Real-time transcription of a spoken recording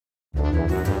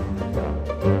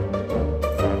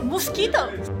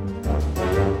Mosquitoes!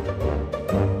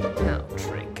 Now,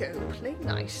 Draco, play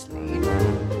nicely.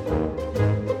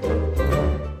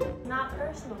 Not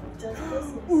personal, just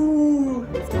business. Ooh!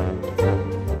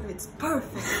 It's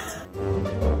perfect.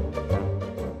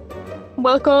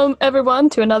 Welcome, everyone,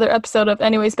 to another episode of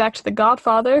Anyways Back to the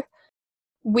Godfather.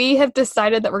 We have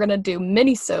decided that we're going to do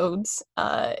mini-sodes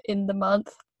in the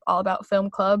month all about film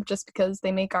club, just because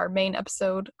they make our main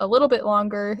episode a little bit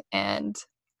longer, and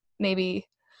maybe,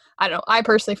 I don't know, I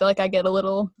personally feel like I get a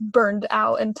little burned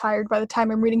out and tired by the time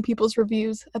I'm reading people's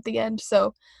reviews at the end,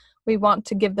 so we want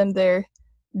to give them their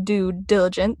due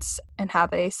diligence and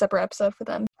have a separate episode for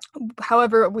them.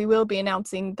 However, we will be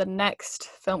announcing the next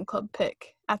film club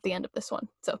pick at the end of this one,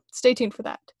 so stay tuned for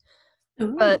that.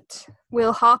 Ooh. But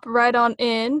we'll hop right on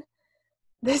in.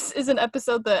 This is an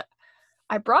episode that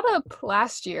I brought up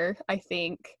last year, I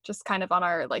think, just kind of on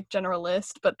our general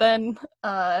list, but then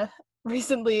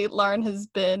recently Lauren has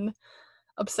been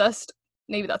obsessed,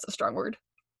 maybe that's a strong word,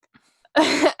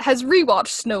 has rewatched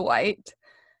Snow White,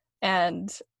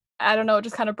 and I don't know, it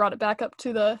just kind of brought it back up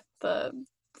to the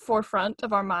forefront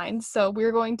of our minds. So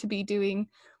we're going to be doing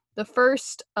the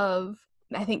first of,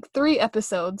 I think, 3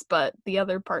 episodes, but the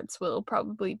other parts will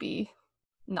probably be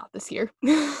not this year.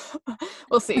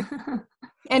 We'll see.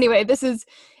 Anyway, this is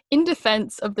In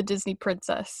Defense of the Disney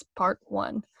Princess, Part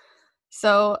 1.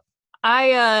 So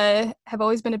I have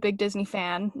always been a big Disney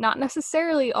fan, not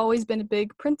necessarily always been a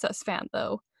big princess fan,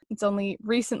 though. It's only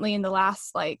recently in the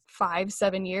last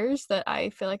 5-7 years that I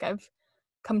feel like I've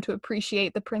come to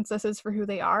appreciate the princesses for who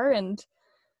they are, and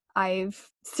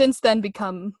I've since then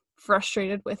become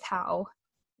frustrated with how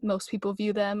most people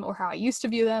view them, or how I used to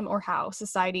view them, or how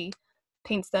society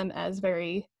paints them as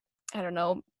very, I don't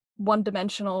know,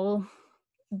 one-dimensional,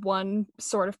 one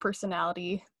sort of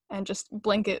personality, and just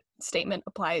blanket statement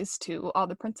applies to all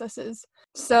the princesses.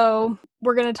 So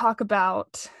we're going to talk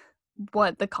about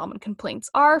what the common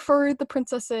complaints are for the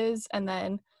princesses, and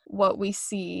then what we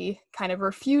see kind of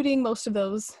refuting most of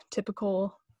those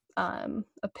typical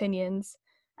opinions,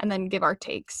 and then give our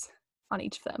takes on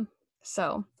each of them.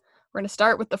 So we're going to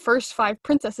start with the first 5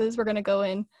 princesses. We're going to go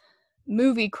in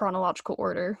movie chronological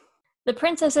order. The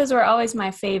princesses were always my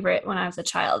favorite when I was a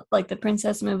child. The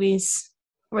princess movies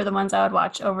were the ones I would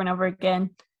watch over and over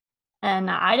again. And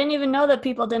I didn't even know that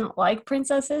people didn't like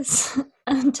princesses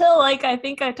until, I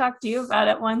think I talked to you about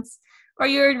it once. Or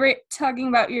you were talking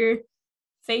about your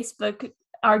Facebook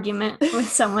argument with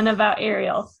someone about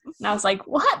Ariel. And I was like,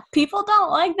 what? People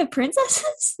don't like the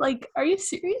princesses? Are you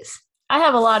serious? I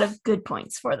have a lot of good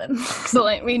points for them.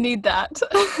 Excellent. We need that.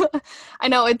 I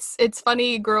know it's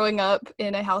funny growing up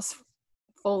in a house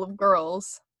full of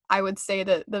girls. I would say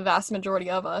that the vast majority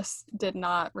of us did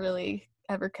not really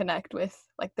ever connect with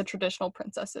the traditional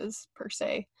princesses per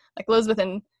se. Elizabeth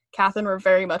and Catherine were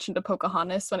very much into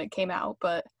Pocahontas when it came out,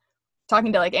 but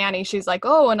talking to Annie, she's like,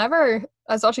 oh, whenever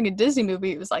I was watching a Disney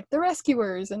movie, it was The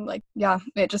Rescuers, and yeah,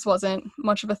 it just wasn't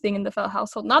much of a thing in the Fell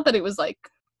household. Not that it was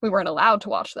we weren't allowed to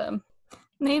watch them.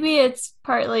 Maybe it's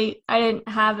partly I didn't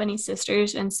have any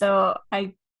sisters, and so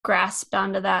I grasped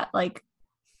onto that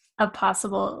a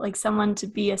possible someone to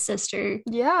be a sister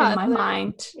in my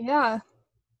mind. Yeah.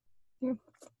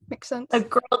 Makes sense. A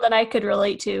girl that I could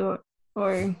relate to,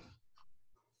 or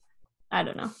I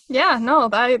don't know. Yeah, no,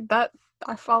 that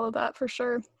I follow that for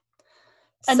sure.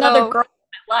 Another girl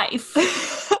in my life.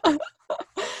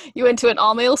 You went to an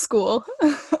all-male school.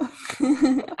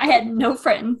 I had no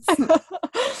friends.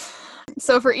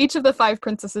 So for each of the 5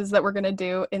 princesses that we're going to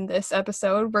do in this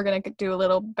episode, we're going to do a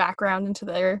little background into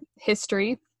their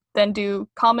history, then do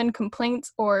common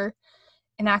complaints or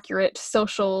inaccurate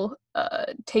social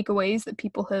takeaways that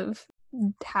people have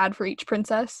had for each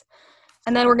princess.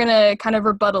 And then we're going to kind of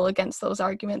rebuttal against those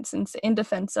arguments in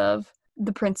defense of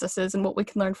the princesses and what we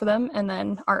can learn from them, and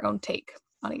then our own take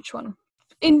on each one.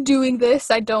 In doing this,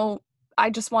 I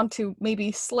just want to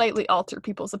maybe slightly alter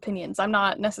people's opinions. I'm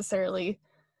not necessarily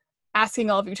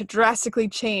asking all of you to drastically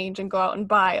change and go out and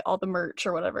buy all the merch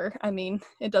or whatever. I mean,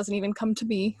 it doesn't even come to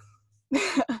me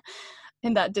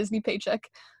in that Disney paycheck.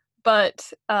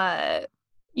 But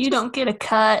you don't get a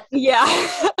cut. Yeah,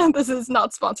 this is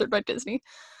not sponsored by Disney.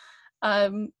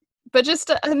 But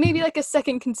just maybe a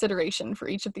second consideration for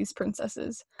each of these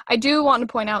princesses. I do want to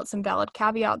point out some valid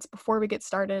caveats before we get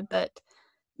started that,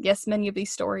 yes, many of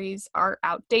these stories are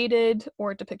outdated,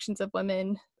 or depictions of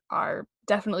women are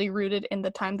definitely rooted in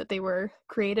the time that they were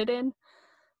created in,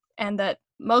 and that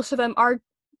most of them are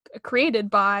created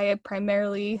by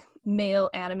primarily male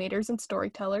animators and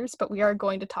storytellers, but we are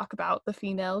going to talk about the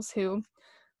females who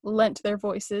lent their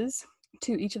voices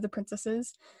to each of the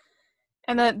princesses.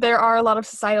 And that there are a lot of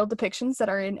societal depictions that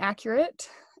are inaccurate,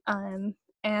 and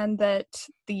that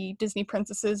the Disney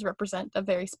princesses represent a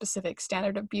very specific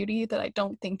standard of beauty that I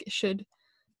don't think should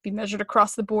be measured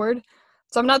across the board.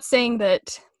 So I'm not saying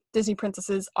that Disney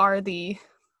princesses are the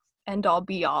end-all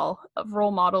be-all of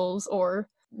role models or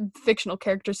fictional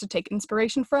characters to take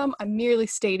inspiration from. I'm merely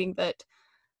stating that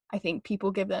I think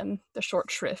people give them the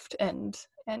short shrift, and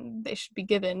they should be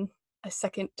given a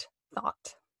second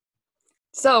thought.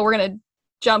 So we're going to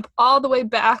jump all the way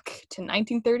back to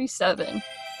 1937.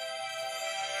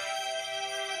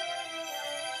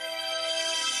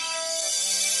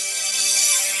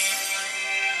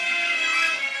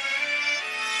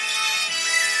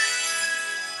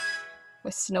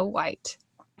 With Snow White.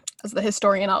 As the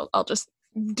historian, I'll just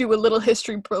do a little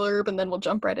history blurb and then we'll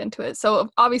jump right into it. So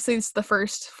obviously it's the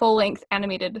first full-length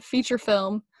animated feature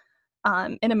film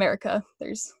in America.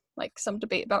 There's like some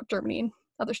debate about Germany and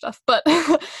other stuff, but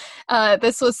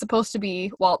this was supposed to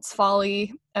be Walt's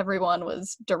folly. Everyone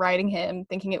was deriding him,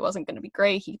 thinking it wasn't going to be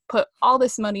great. He put all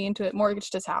this money into it,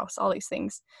 mortgaged his house, all these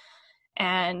things.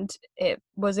 And it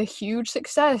was a huge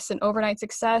success, an overnight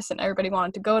success, and everybody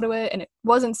wanted to go to it. And it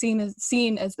wasn't seen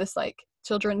as this like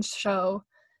children's show.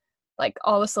 Like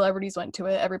all the celebrities went to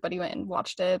it, everybody went and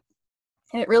watched it.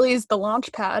 And it really is the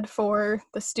launch pad for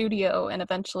the studio and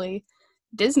eventually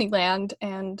Disneyland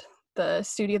and the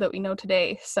studio that we know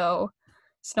today. So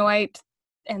Snow White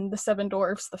and the Seven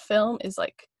Dwarfs, the film, is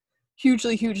like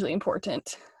hugely, hugely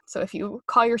important. So if you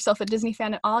call yourself a Disney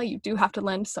fan at all, you do have to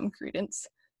lend some credence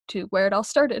to where it all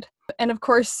started. And of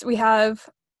course, we have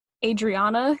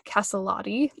Adriana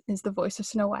Caselotti is the voice of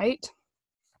Snow White.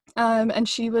 And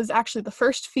she was actually the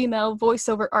first female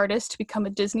voiceover artist to become a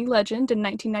Disney legend in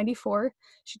 1994.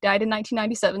 She died in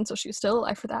 1997, so she was still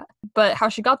alive for that. But how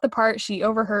she got the part, she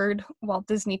overheard Walt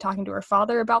Disney talking to her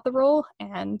father about the role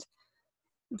and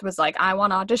was like, I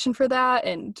want to audition for that,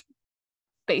 and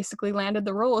basically landed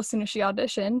the role as soon as she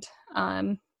auditioned.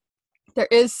 There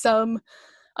is some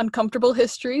uncomfortable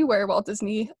history where Walt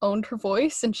Disney owned her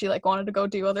voice and she like wanted to go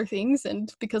do other things,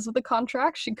 and because of the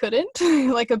contract she couldn't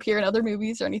like appear in other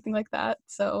movies or anything like that.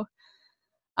 So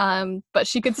but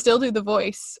she could still do the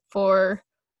voice for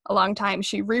a long time.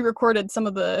 She re-recorded some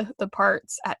of the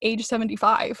parts at age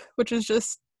 75, which is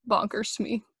just bonkers to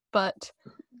me, but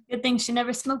Good thing she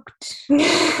never smoked.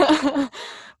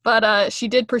 but she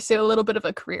did pursue a little bit of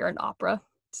a career in opera,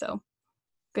 so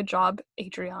good job,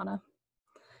 Adriana.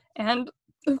 And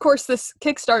of course, this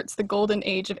kickstarts the golden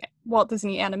age of Walt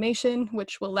Disney animation,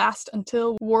 which will last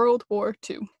until World War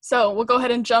II. So we'll go ahead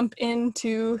and jump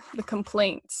into the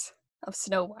complaints of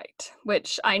Snow White,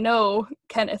 which I know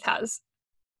Kenneth has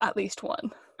at least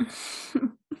one.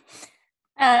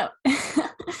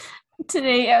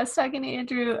 Today I was talking to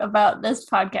Andrew about this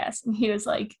podcast, and he was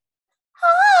like,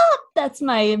 that's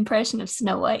my impression of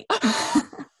Snow White.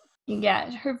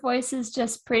 Yeah, her voice is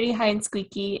just pretty high and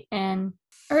squeaky, and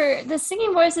the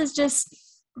singing voice is just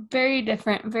very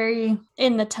different, very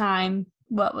in the time,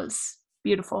 what was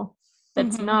beautiful.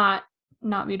 That's not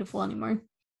beautiful anymore.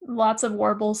 Lots of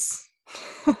warbles,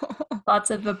 lots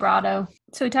of vibrato.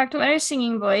 So we talked about her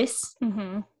singing voice.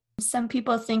 Some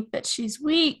people think that she's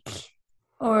weak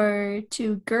or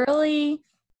too girly.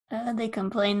 They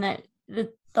complain that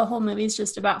the whole movie is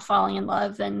just about falling in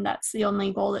love, and that's the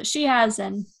only goal that she has,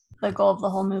 and the goal of the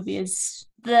whole movie is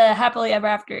the happily ever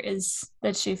after is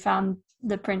that she found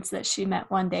the prince that she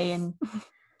met one day and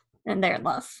they're in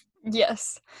love.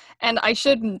 Yes. And I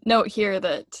should note here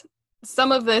that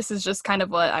some of this is just kind of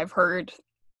what I've heard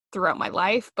throughout my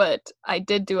life, but I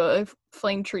did do a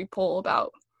Flame Tree poll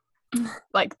about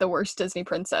like the worst Disney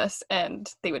princess, and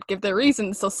they would give their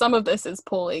reasons. So some of this is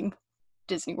polling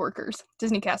Disney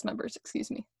cast members,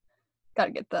 excuse me. Gotta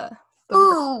get the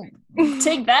Ooh,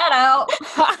 take that out.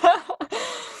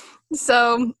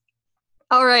 So,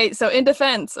 all right. So in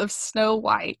defense of Snow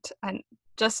White, and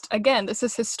just again, this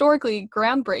is historically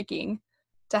groundbreaking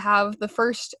to have the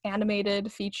first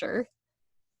animated feature,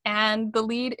 and the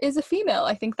lead is a female.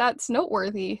 I think that's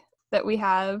noteworthy that we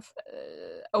have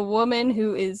a woman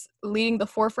who is leading the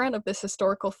forefront of this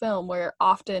historical film, where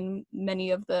often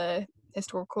many of the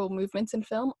historical movements in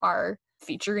film are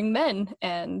featuring men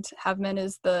and have men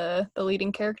as the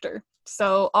leading character.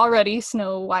 So already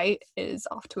Snow White is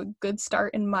off to a good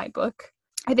start in my book.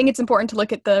 I think it's important to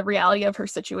look at the reality of her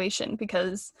situation,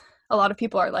 because a lot of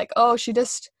people are like, oh, she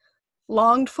just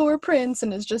longed for a prince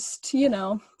and is just,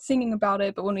 singing about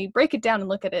it. But when we break it down and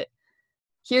look at it,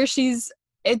 here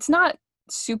it's not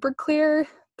super clear,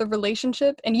 the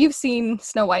relationship. And you've seen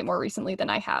Snow White more recently than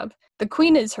I have. The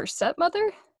queen is her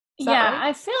stepmother? Yeah, right?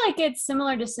 I feel like it's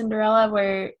similar to Cinderella,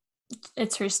 where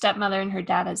it's her stepmother and her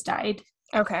dad has died.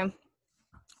 Okay.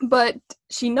 But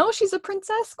she knows she's a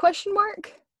princess, question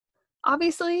mark?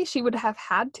 Obviously, she would have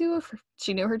had to if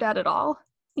she knew her dad at all.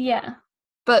 Yeah.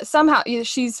 But somehow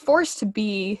she's forced to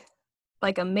be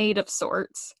like a maid of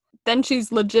sorts. Then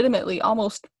she's legitimately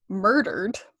almost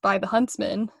murdered by the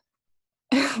huntsman,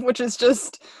 which is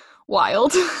just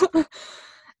wild.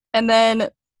 And then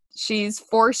she's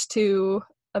forced to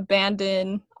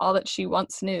abandon all that she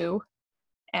once knew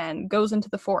and goes into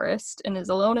the forest and is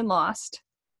alone and lost,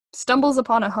 stumbles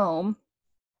upon a home,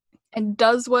 and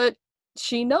does what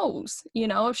she knows. You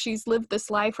know, she's lived this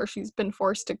life where she's been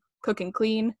forced to cook and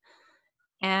clean.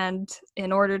 And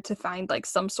in order to find like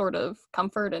some sort of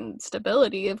comfort and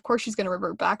stability, of course, she's going to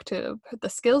revert back to the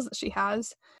skills that she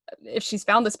has. If she's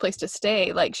found this place to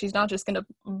stay, like she's not just going to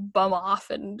bum off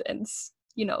and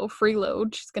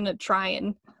freeload. She's going to try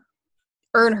and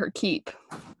earn her keep.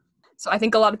 So I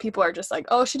think a lot of people are just like,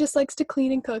 oh, she just likes to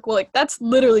clean and cook. Well, like that's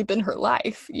literally been her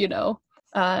life, you know.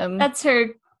 That's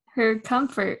her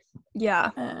comfort. Yeah.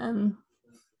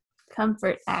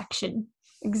 Comfort action.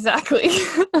 Exactly.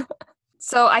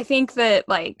 So I think that,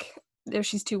 like, if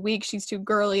she's too weak, she's too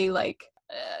girly, like,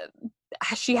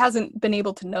 she hasn't been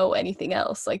able to know anything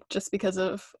else, like, just because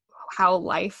of how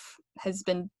life has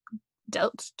been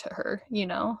dealt to her, you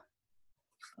know?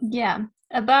 Yeah.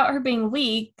 About her being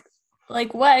weak,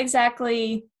 like, what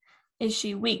exactly is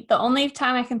she weak? The only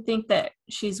time I can think that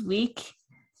she's weak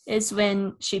is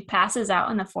when she passes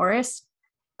out in the forest.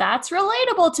 That's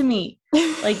relatable to me.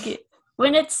 Like,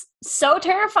 when it's so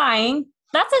terrifying,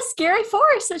 that's a scary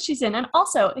forest that she's in. And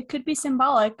also, it could be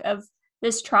symbolic of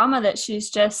this trauma that she's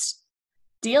just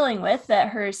dealing with,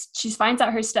 that she finds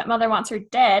out her stepmother wants her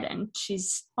dead and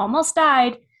she's almost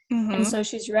died. Mm-hmm. And so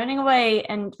she's running away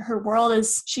and her world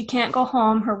is, she can't go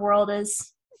home. Her world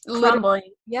is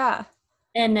crumbling. Yeah.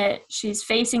 And that she's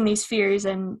facing these fears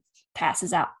and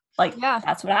passes out. Like, yeah,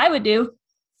 that's what I would do.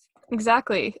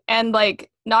 Exactly. And, like,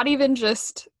 not even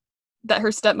just that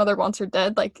her stepmother wants her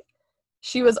dead, like,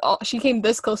 she came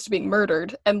this close to being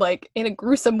murdered, and, like, in a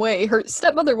gruesome way, her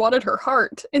stepmother wanted her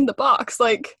heart in the box.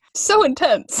 Like, so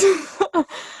intense.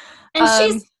 And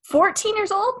she's 14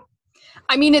 years old?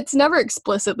 I mean, it's never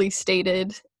explicitly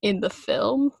stated in the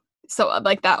film. So,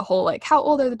 like, that whole, like, how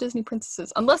old are the Disney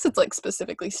princesses? Unless it's, like,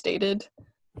 specifically stated,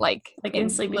 like in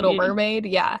Sleeping Little Beauty. Mermaid,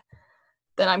 yeah.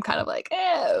 Then I'm kind of like,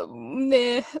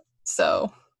 meh.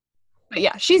 So, but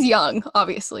yeah, she's young,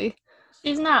 obviously.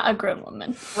 She's not a grown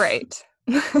woman. Right.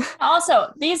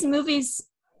 Also, these movies,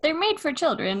 they're made for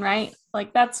children, right?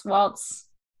 Like, that's Walt's,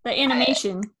 the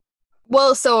animation.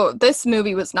 Well, so this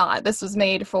movie was not. This was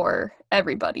made for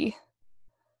everybody.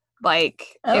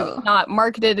 Like, It was not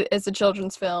marketed as a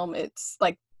children's film. It's,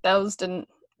 like, those didn't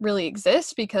really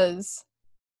exist because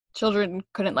children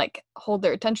couldn't, like, hold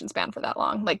their attention span for that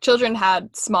long. Like, children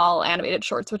had small animated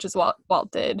shorts, which is what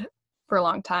Walt did for a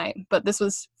long time. But this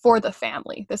was for the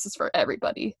family. This is for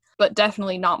everybody. But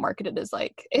definitely not marketed as,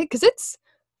 like, because it's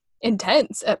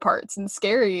intense at parts and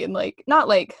scary and, like, not,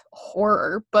 like,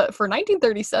 horror. But for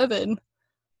 1937,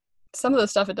 some of the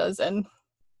stuff it does, and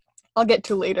I'll get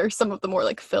to later some of the more,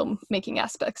 like, filmmaking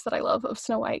aspects that I love of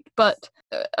Snow White. But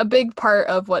a big part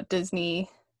of what Disney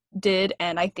did,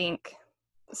 and I think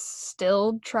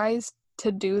still tries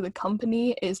to do, the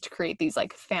company, is to create these,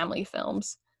 like, family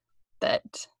films that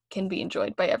can be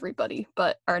enjoyed by everybody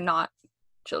but are not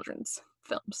children's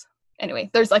films. Anyway,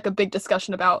 there's, like, a big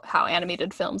discussion about how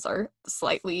animated films are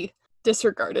slightly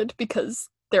disregarded because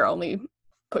they're only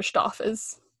pushed off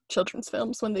as children's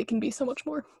films when they can be so much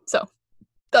more. So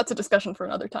that's a discussion for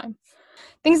another time.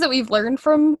 Things that we've learned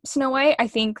from Snow White, I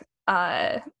think,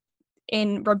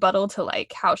 in rebuttal to,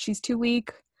 like, how she's too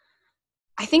weak,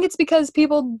 I think it's because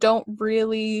people don't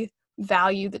really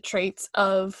value the traits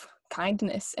of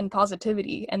kindness and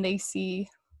positivity, and they see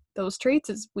those traits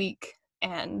as weak,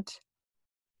 and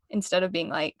instead of being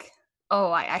like,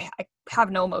 oh, I have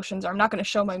no emotions, or I'm not going to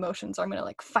show my emotions, or I'm going to,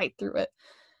 like, fight through it.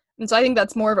 And so I think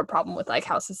that's more of a problem with, like,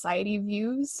 how society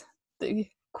views the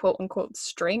quote-unquote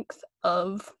strength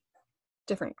of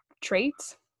different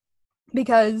traits,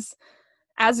 because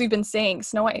as we've been saying,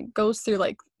 Snow White goes through,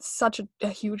 like, such a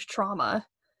huge trauma.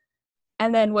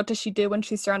 And then what does she do when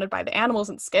she's surrounded by the animals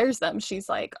and scares them? She's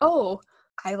like, oh,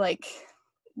 I, like,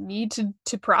 need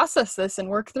to process this and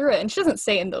work through it. And she doesn't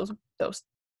say in those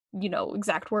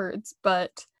exact words,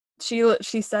 but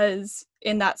she says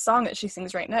in that song that she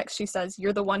sings right next, she says,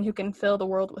 you're the one who can fill the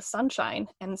world with sunshine.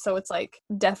 And so it's, like,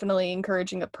 definitely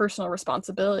encouraging a personal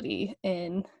responsibility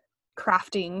in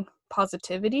crafting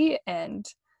positivity. And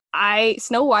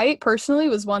Snow White personally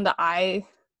was one that I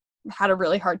had a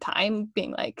really hard time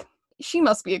being like, she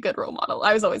must be a good role model.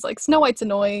 I was always like, Snow White's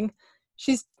annoying.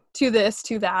 She's to this,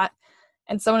 to that.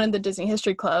 And someone in the Disney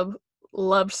History Club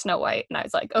loved Snow White. And I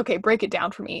was like, okay, break it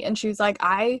down for me. And she was like,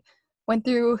 I went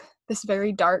through this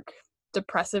very dark,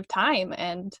 depressive time,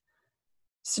 and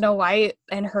Snow White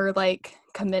and her like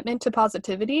commitment to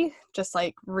positivity just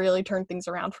like really turned things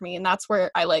around for me. And that's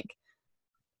where I like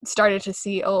started to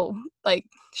see, oh, like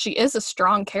she is a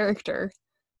strong character,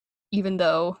 even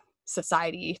though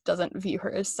society doesn't view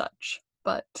her as such.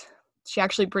 But she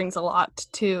actually brings a lot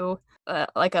to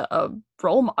like a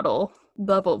role model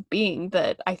level of being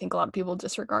that I think a lot of people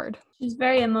disregard. She's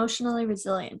very emotionally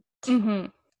resilient. Mm-hmm.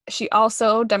 She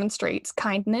also demonstrates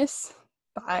kindness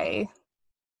by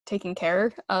taking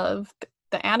care of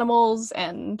the animals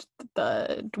and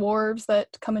the dwarves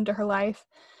that come into her life.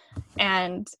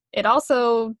 And it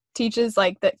also teaches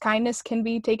like that kindness can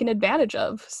be taken advantage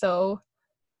of. So,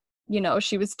 you know,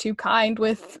 she was too kind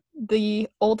with the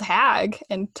old hag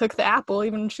and took the apple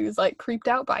even when she was like creeped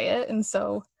out by it. And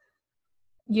so,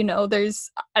 you know,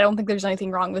 I don't think there's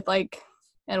anything wrong with like,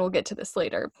 and we'll get to this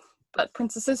later, but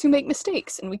princesses who make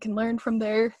mistakes, and we can learn from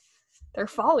their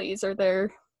follies or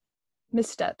their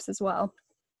missteps as well.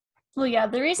 Well, yeah,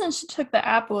 the reason she took the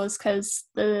apple is because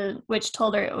the witch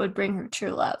told her it would bring her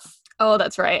true love. Oh,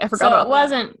 that's right. I forgot so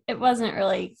about it wasn't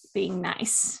really being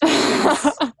nice.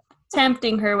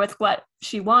 Tempting her with what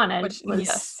she wanted.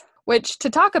 Which, to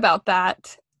talk about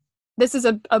that, this is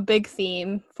a big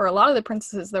theme for a lot of the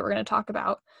princesses that we're going to talk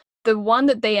about. The one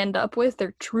that they end up with,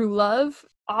 their true love,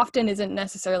 often isn't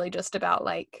necessarily just about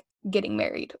like getting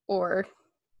married or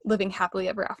living happily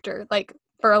ever after. Like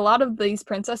for a lot of these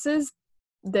princesses,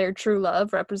 their true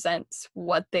love represents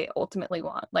what they ultimately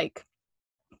want. Like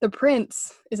the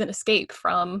prince is an escape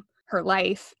from her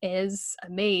life, is a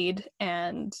maid,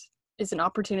 and is an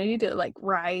opportunity to like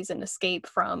rise and escape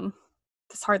from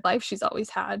this hard life she's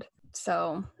always had.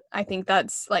 So I think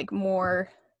that's like more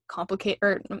complicated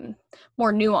or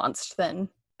more nuanced than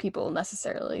people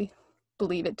necessarily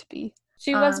believe it to be.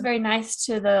 She was very nice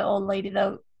to the old lady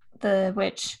though, the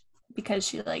witch, because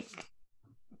she like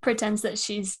pretends that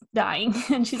she's dying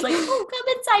and she's like, oh,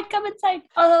 come inside,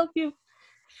 I'll help you,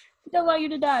 I don't want you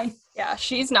to die. Yeah,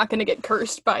 she's not going to get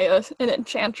cursed by an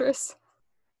enchantress.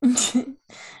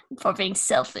 For being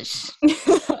selfish.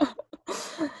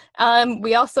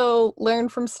 We also learn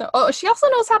from Snow. Oh, she also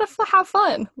knows how to have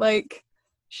fun. Like,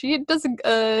 she does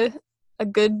a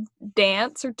good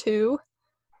dance or two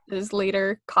that is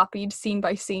later copied scene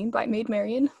by scene by Maid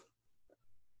Marian.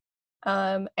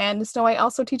 And Snow White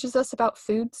also teaches us about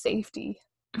food safety.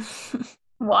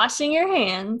 Washing your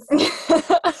hands.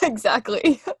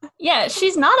 Exactly. Yeah,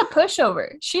 she's not a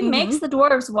pushover. She makes the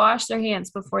dwarves wash their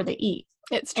hands before they eat.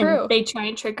 It's true. And they try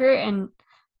and trick her, and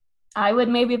I would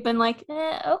maybe have been like,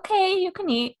 okay, you can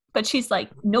eat. But she's like,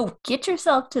 no, get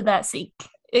yourself to that sink.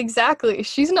 Exactly.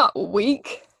 She's not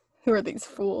weak. Who are these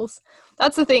fools?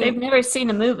 That's the thing. They've never seen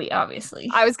a movie, obviously.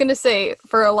 I was going to say,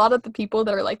 for a lot of the people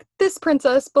that are like, this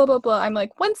princess, blah, blah, blah, I'm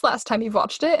like, when's the last time you've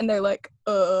watched it? And they're like,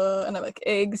 and I'm like,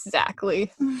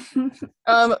 exactly.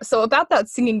 So about that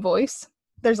singing voice,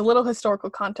 there's a little historical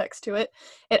context to it.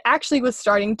 It actually was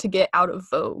starting to get out of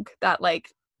vogue, that like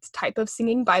type of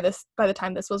singing by the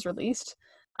time this was released.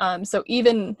 So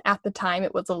even at the time,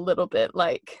 it was a little bit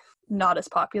like not as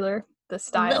popular, the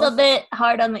style. A little bit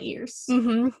hard on the ears.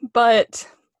 But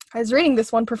I was reading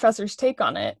this one professor's take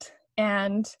on it,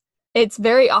 and it's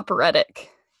very operatic.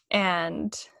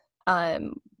 And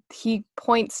he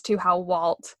points to how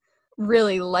Walt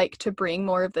really liked to bring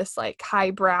more of this like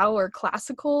highbrow or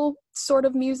classical sort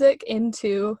of music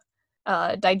into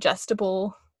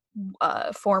digestible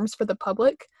forms for the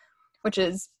public, which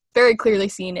is very clearly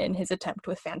seen in his attempt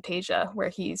with Fantasia, where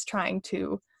he's trying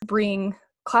to bring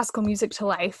classical music to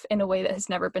life in a way that has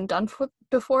never been done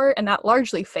before, and that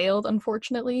largely failed,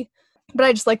 unfortunately. But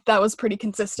I just like that was pretty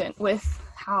consistent with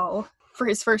how, for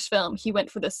his first film, he went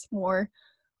for this more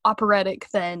operatic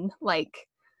than like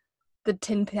the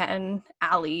Tin Pan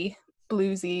Alley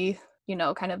bluesy, you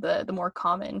know, kind of the more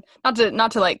common. Not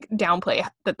to like downplay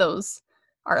that those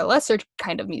are a lesser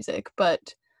kind of music, but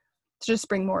to just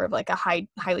bring more of like a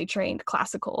highly trained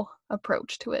classical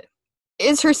approach to it.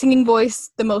 Is her singing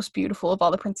voice the most beautiful of all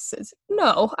the princesses?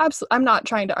 No, absolutely. I'm not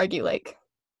trying to argue like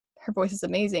her voice is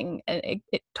amazing, and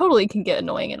it totally can get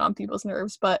annoying and on people's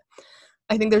nerves, but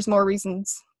I think there's more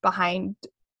reasons behind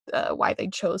why they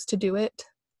chose to do it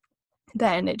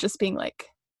than it just being like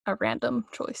a random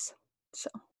choice. So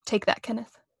take that,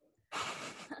 Kenneth.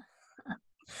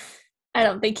 I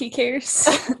don't think he cares.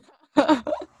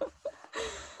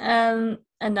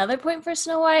 Another point for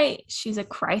Snow White, she's a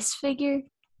Christ figure.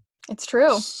 It's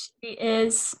true. She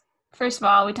is, first of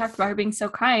all, we talked about her being so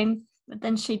kind, but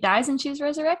then she dies and she's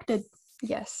resurrected.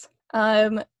 Yes.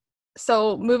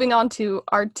 So moving on to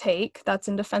our take that's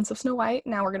in defense of Snow White.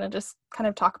 Now we're going to just kind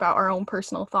of talk about our own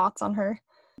personal thoughts on her.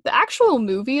 The actual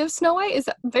movie of Snow White is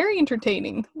very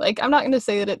entertaining. Like, I'm not going to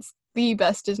say that it's the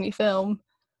best Disney film,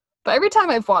 but every time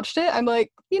I've watched it, I'm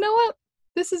like, you know what?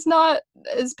 This is not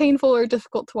as painful or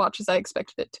difficult to watch as I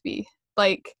expected it to be.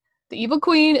 Like, the Evil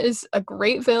Queen is a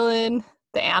great villain.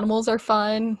 The animals are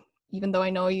fun, even though I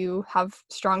know you have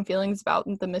strong feelings about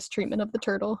the mistreatment of the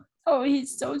turtle. Oh,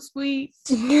 he's so sweet.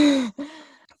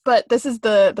 But this is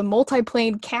the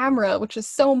multi-plane camera, which is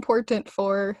so important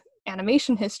for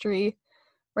animation history,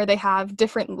 where they have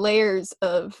different layers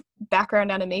of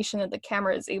background animation that the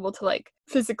camera is able to like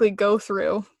physically go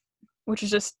through, which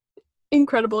is just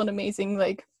incredible and amazing.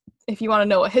 Like, if you want to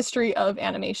know a history of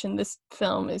animation, this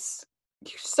film is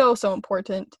so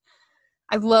important.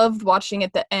 I loved watching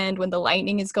at the end when the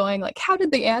lightning is going, like, how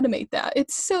did they animate that?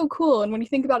 It's so cool. And when you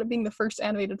think about it being the first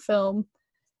animated film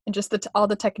and just all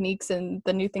the techniques and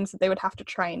the new things that they would have to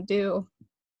try and do,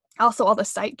 also all the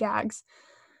sight gags,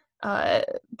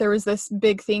 there was this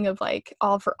big thing of like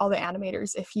for all the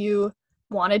animators, if you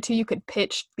wanted to, you could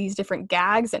pitch these different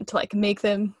gags, and to like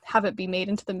have it be made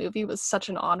into the movie was such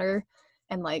an honor.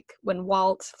 And like when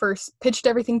Walt first pitched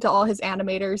everything to all his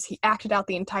animators, he acted out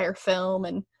the entire film,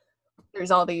 and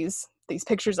there's all these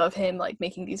pictures of him like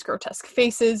making these grotesque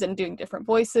faces and doing different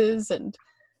voices. And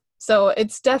so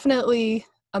it's definitely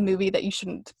a movie that you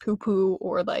shouldn't poo-poo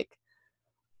or like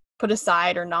put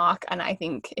aside or knock. And I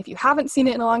think if you haven't seen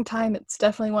it in a long time, it's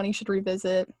definitely one you should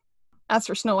revisit. As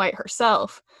for Snow White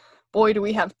herself, boy, do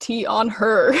we have tea on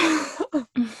her.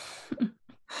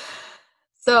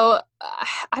 So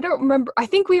I don't remember. I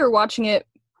think we were watching it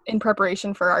in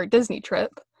preparation for our Disney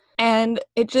trip, and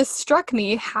it just struck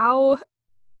me how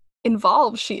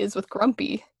involved she is with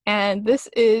Grumpy. And this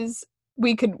is,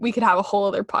 we could have a whole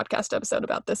other podcast episode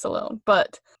about this alone,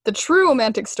 but the true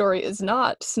romantic story is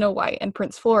not Snow White and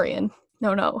Prince Florian.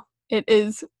 No, it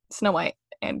is Snow White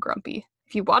and Grumpy.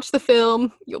 If you watch the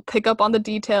film, you'll pick up on the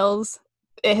details.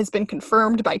 It has been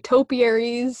confirmed by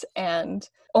topiaries, and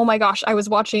oh my gosh, I was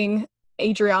watching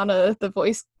Adriana, the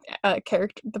voice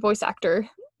actor.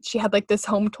 She had like this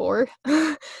home tour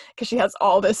because she has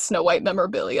all this Snow White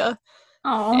memorabilia.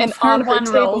 Oh, and on her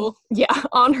table,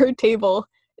 on her table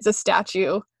is a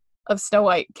statue of Snow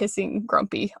White kissing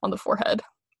Grumpy on the forehead.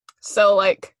 So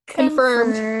like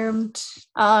confirmed.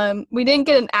 We didn't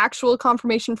get an actual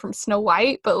confirmation from Snow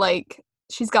White, but like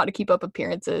she's got to keep up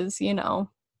appearances, you know.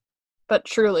 But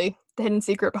truly, the hidden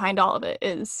secret behind all of it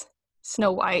is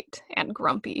Snow White and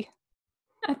Grumpy.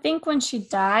 I think when she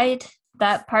died,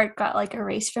 that part got like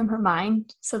erased from her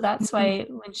mind. So that's why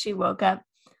when she woke up,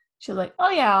 she was like, oh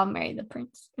yeah, I'll marry the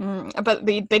prince. But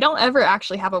they don't ever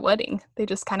actually have a wedding. They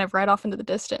just kind of ride off into the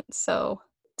distance. So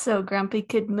Grumpy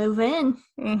could move in.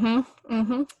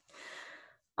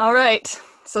 All right.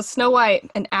 So Snow White,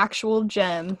 an actual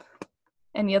gem.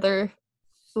 Any other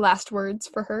last words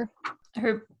for her?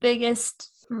 Her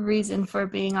biggest reason for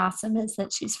being awesome is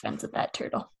that she's friends with that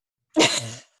turtle. There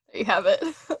you have it.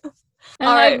 And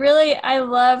I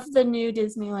love the new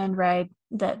Disneyland ride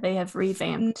that they have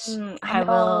revamped. I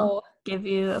will give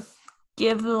the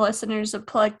listeners a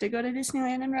plug to go to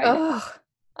Disneyland and ride it.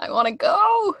 I want to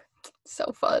go.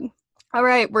 So fun. All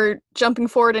right, we're jumping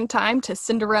forward in time to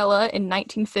Cinderella in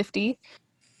 1950.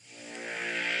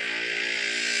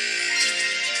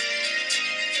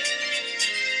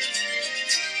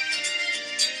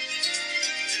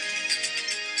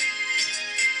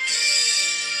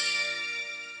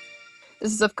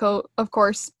 This is, of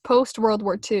course, post-World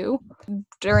War II.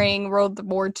 During World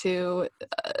War II,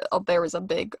 there was a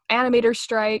big animator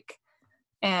strike,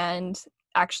 and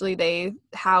actually they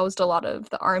housed a lot of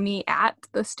the army at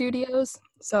the studios.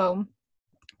 So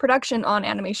production on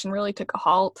animation really took a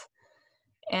halt,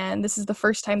 and this is the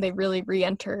first time they really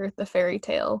re-enter the fairy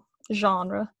tale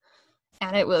genre.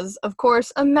 And it was, of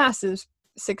course, a massive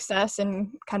success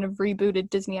and kind of rebooted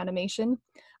Disney animation.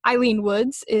 Eileen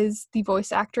Woods is the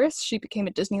voice actress. She became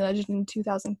a Disney legend in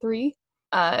 2003.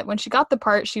 When she got the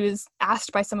part, she was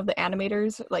asked by some of the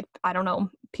animators, like, I don't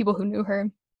know, people who knew her,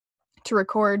 to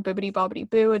record Bibbidi Bobbidi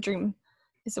Boo, A Dream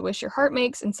is a Wish Your Heart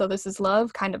Makes, and So This Is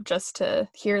Love, kind of just to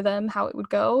hear them, how it would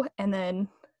go. And then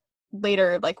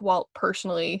later, like, Walt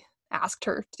personally asked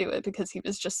her to do it because he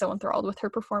was just so enthralled with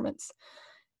her performance.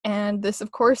 And this,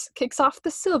 of course, kicks off the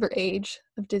Silver Age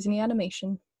of Disney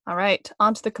animation. All right,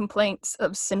 on to the complaints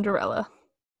of Cinderella.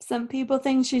 Some people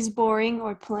think she's boring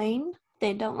or plain.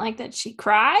 They don't like that she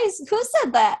cries. Who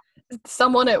said that?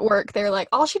 Someone at work, they're like,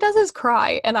 all she does is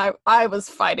cry. And I was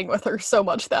fighting with her so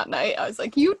much that night. I was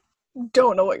like, you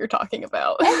don't know what you're talking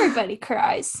about. Everybody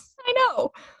cries. I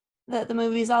know. that the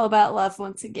movie's all about love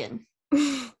once again.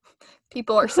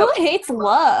 People are so Who hates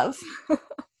love?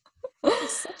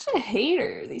 Such a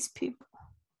hater, these people.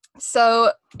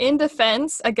 So, in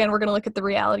defense, again, we're going to look at the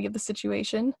reality of the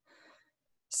situation.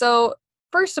 So,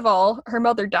 first of all, her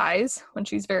mother dies when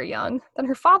she's very young. Then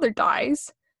her father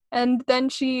dies. And then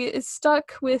she is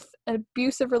stuck with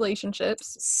abusive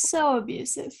relationships So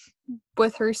abusive.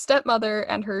 with her stepmother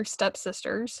and her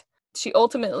stepsisters. She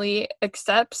ultimately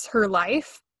accepts her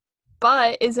life,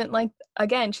 but isn't like,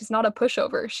 again, she's not a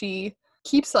pushover. She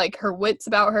keeps like her wits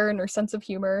about her and her sense of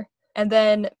humor. And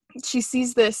then she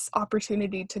sees this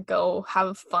opportunity to go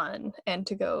have fun and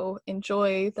to go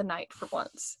enjoy the night for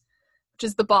once, which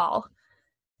is the ball.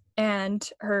 And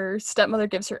her stepmother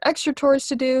gives her extra chores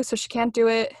to do, so she can't do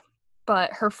it.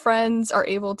 But her friends are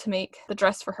able to make the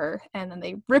dress for her, and then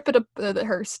they rip it up.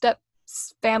 Her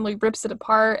step's family rips it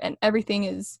apart, and everything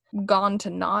is gone to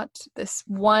naught. This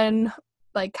one,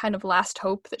 like, kind of last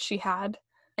hope that she had.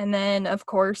 And then, of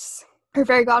course, her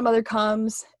fairy godmother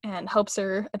comes and helps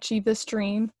her achieve this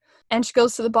dream. And she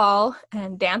goes to the ball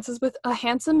and dances with a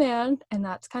handsome man, and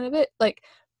that's kind of it. Like,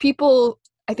 people,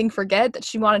 I think, forget that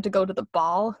she wanted to go to the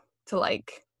ball to,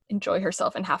 like, enjoy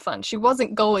herself and have fun. She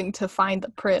wasn't going to find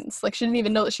the prince. Like, she didn't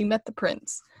even know that she met the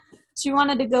prince. She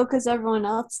wanted to go because everyone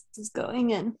else is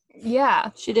going, and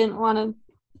Yeah. she didn't want to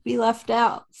be left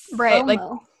out. Right,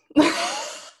 FOMO.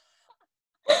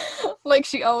 like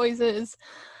she always is.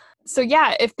 So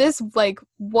yeah, if this, like,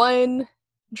 one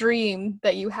dream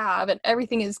that you have and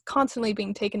everything is constantly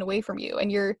being taken away from you and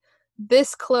you're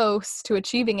this close to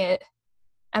achieving it,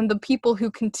 and the people who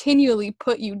continually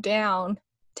put you down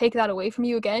take that away from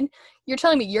you again, you're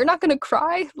telling me you're not going to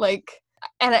cry? Like,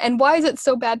 and why is it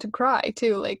so bad to cry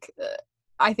too? Like,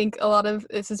 I think a lot of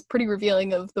this is pretty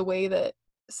revealing of the way that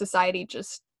society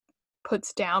just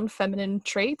puts down feminine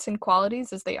traits and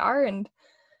qualities as they are. And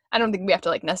I don't think we have to,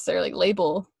 like, necessarily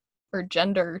label or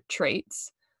gender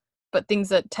traits, but things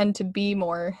that tend to be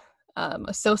more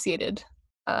associated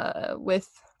with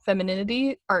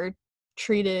femininity are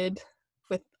treated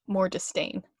with more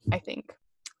disdain, I think,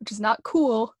 which is not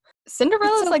cool.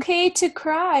 Cinderella's It's okay to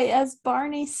cry, as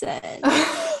Barney said.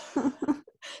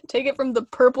 Take it from the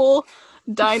purple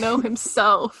dino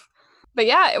himself. But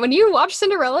yeah, when you watch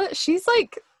Cinderella, she's,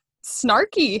 like,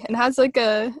 snarky and has, like,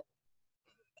 a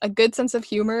good sense of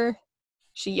humor.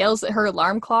 She yells at her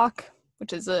alarm clock,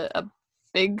 which is a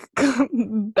big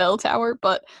bell tower,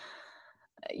 but,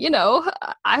 you know,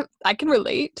 I can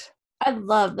relate. I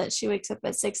love that she wakes up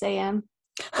at 6 a.m.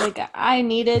 Like,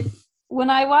 when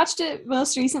I watched it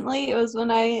most recently, it was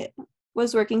when I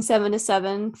was working 7 to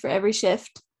 7 for every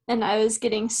shift, and I was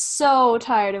getting so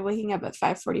tired of waking up at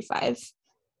 5:45.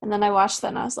 And then I watched that,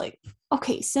 and I was like,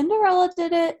 okay, Cinderella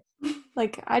did it.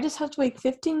 Like, I just have to wake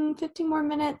 15 more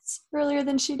minutes earlier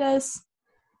than she does.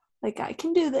 Like, I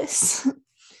can do this.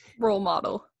 Role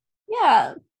model.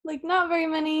 Yeah, like, not very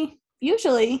many.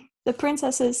 Usually, the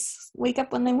princesses wake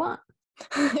up when they want.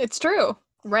 It's true.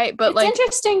 Right, but, it's like,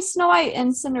 interesting, Snow White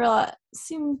and Cinderella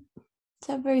seem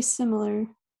to have very similar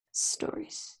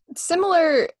stories.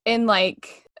 Similar in,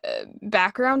 like,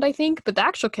 background, I think, but the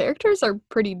actual characters are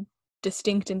pretty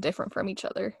distinct and different from each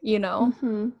other, you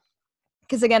know?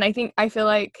 Because, again, I feel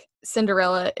like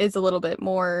Cinderella is a little bit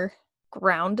more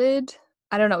grounded.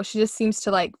 I don't know, she just seems to,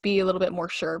 like, be a little bit more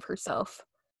sure of herself.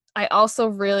 I also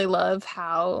really love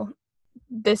how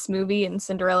this movie, and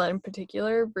Cinderella in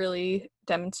particular, really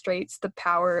demonstrates the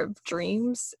power of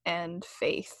dreams and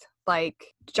faith.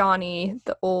 Like, Johnny,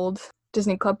 the old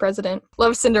Disney Club president,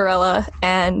 loved Cinderella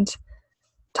and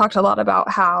talked a lot about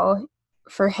how,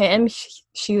 for him,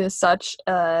 she was such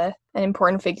an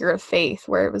important figure of faith,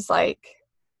 where it was like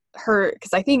her,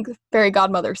 because I think fairy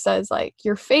godmother says, like,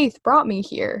 your faith brought me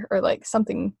here, or, like,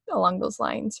 something along those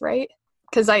lines, right?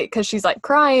 Because she's, like,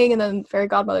 crying, and then fairy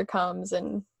godmother comes,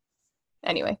 and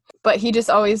anyway. But he just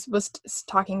always was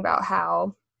talking about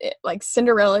how, like,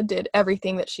 Cinderella did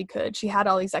everything that she could. She had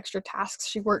all these extra tasks.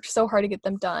 She worked so hard to get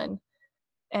them done.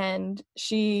 And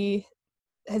she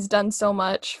has done so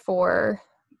much for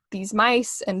these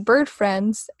mice and bird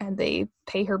friends, and they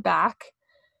pay her back.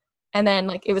 And then,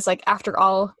 like, it was like, after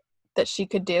all that she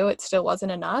could do, it still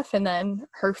wasn't enough. And then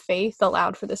her faith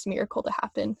allowed for this miracle to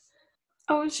happen.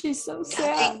 Oh, she's so Nothing,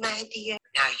 sad. my dear.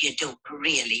 Now, you don't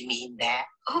really mean that.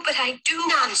 Oh, but I do.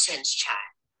 Nonsense,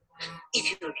 child.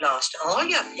 If you'd lost all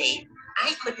your faith,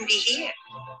 I couldn't be here.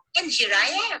 And here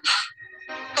I am.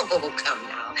 Oh, come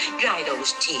now. Dry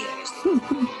those tears.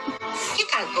 You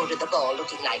can't go to the ball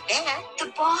looking like that.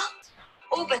 The ball?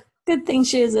 Oh, but Good thing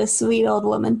she is a sweet old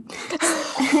woman.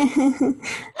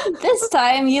 This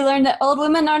time you learn that old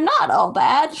women are not all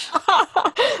bad.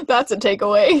 That's a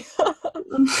takeaway.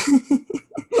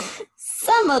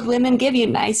 Some old women give you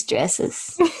nice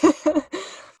dresses.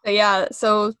 But yeah,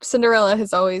 so Cinderella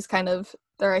has always kind of,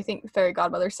 there, I think fairy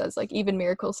godmother says, like, even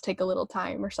miracles take a little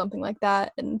time or something like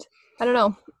that. And I don't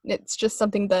know, it's just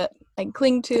something that I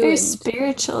cling to. Very and,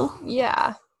 spiritual.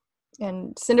 yeah.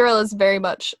 And Cinderella is very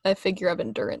much a figure of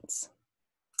endurance.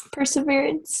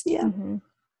 Perseverance, yeah. Mm-hmm.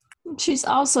 She's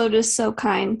also just so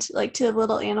kind, like, to the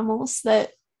little animals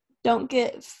that don't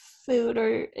get food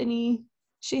or any.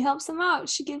 She helps them out.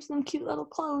 She gives them cute little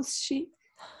clothes.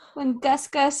 When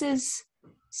Gus is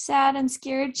sad and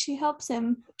scared, she helps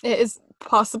him. It is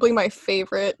possibly my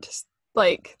favorite,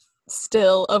 like,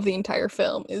 still of the entire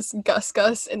film is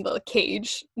Gus in the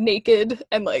cage, naked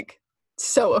and, like,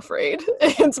 so afraid.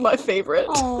 It's my favorite.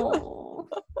 Oh,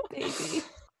 baby.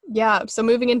 Yeah, so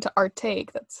moving into our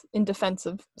take, that's in defense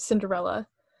of Cinderella,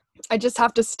 I just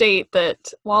have to state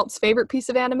that Walt's favorite piece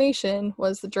of animation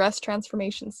was the dress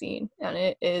transformation scene, and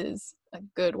it is a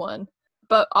good one.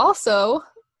 But also,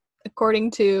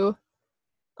 according to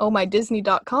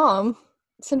ohmydisney.com,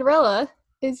 Cinderella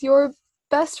is your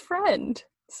best friend.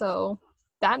 So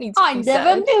that needs to I be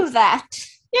never said. knew that.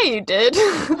 Yeah, you did.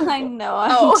 I know.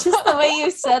 Oh. Just the way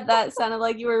you said that sounded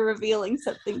like you were revealing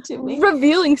something to me.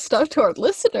 Revealing stuff to our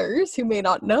listeners who may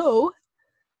not know.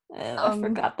 I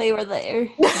forgot they were there.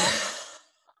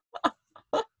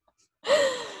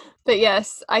 But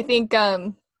yes, I think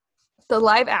the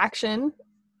live action,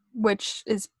 which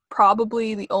is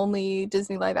probably the only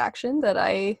Disney live action that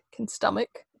I can stomach,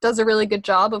 does a really good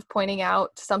job of pointing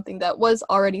out something that was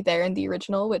already there in the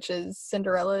original, which is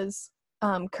Cinderella's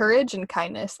courage and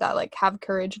kindness, that, like, have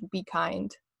courage and be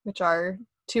kind, which are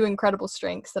two incredible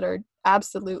strengths that are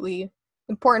absolutely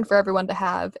important for everyone to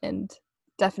have and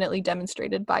definitely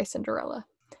demonstrated by Cinderella.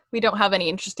 We don't have any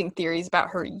interesting theories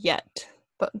about her yet,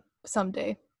 but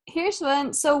someday. Here's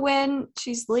one. So when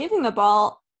she's leaving the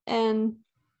ball and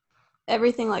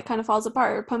everything, like, kind of falls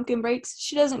apart, her pumpkin breaks,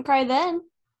 she doesn't cry then.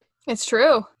 It's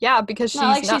true. Yeah, because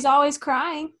she's always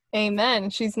crying.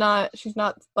 Amen. She's not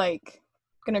like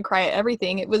gonna cry at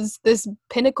everything. It was this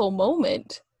pinnacle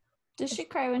moment. Does she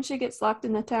cry when she gets locked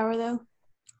in the tower, though?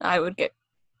 I would get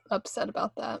upset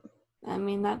about that. I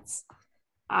mean,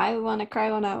 I want to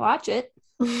cry when I watch it.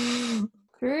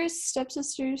 Her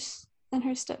stepsisters and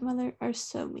her stepmother are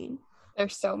so mean. They're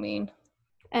so mean.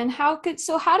 And how did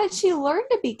she learn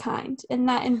to be kind in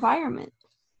that environment?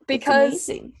 Because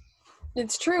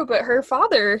it's true, but her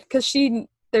father, because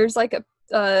there's like at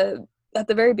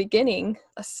the very beginning,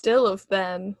 a still of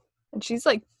them, and she's,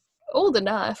 like, old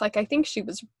enough. Like, I think she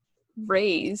was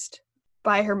raised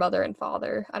by her mother and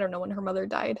father. I don't know when her mother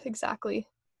died exactly,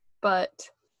 but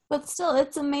still,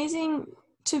 it's amazing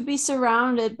to be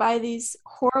surrounded by these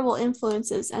horrible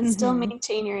influences and still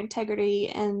maintain your integrity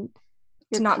and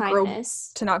your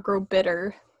kindness. To not grow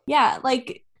bitter. Yeah,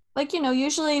 like,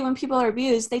 usually when people are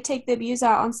abused, they take the abuse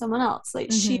out on someone else.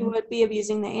 Like, she would be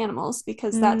abusing the animals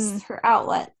because that's her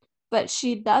outlet, but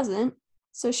she doesn't,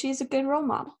 so she's a good role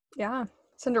model. Yeah,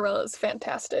 Cinderella is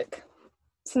fantastic.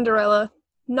 Cinderella,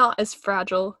 not as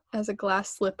fragile as a glass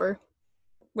slipper,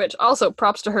 which also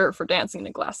props to her for dancing in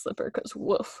a glass slipper, because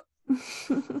woof.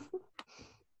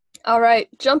 All right,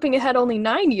 jumping ahead only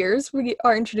 9 years, we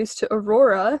are introduced to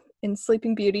Aurora in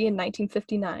Sleeping Beauty in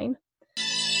 1959.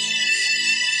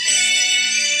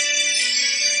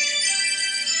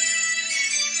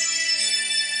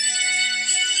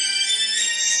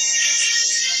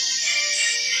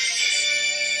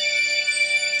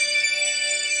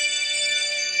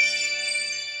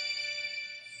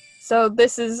 So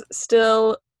this is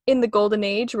still in the golden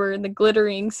age. We're in the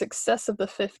glittering success of the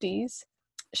 50s.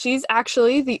 She's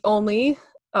actually the only...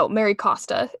 Mary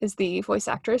Costa is the voice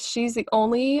actress. She's the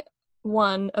only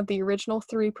one of the original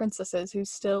 3 princesses who's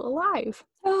still alive.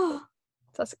 Oh,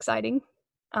 That's exciting.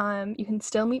 You can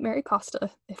still meet Mary Costa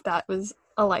if that was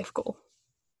a life goal.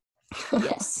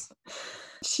 yes.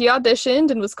 She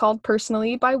auditioned and was called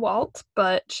personally by Walt,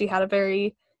 but she had a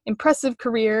very impressive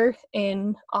career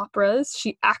in operas.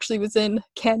 She actually was in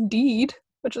Candide,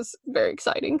 which is very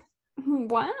exciting.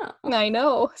 Wow. I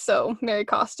know. So Mary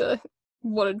Costa,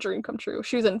 what a dream come true.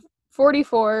 She was in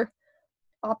 44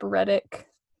 operatic,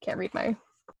 can't read my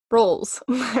roles.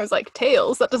 I was like,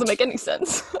 tales? That doesn't make any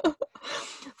sense.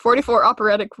 44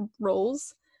 operatic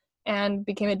roles, and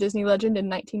became a Disney legend in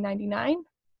 1999.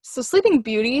 So Sleeping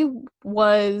Beauty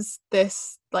was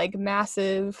this, like,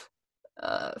 massive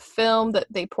film that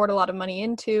they poured a lot of money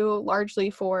into, largely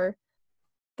for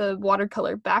the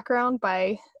watercolor background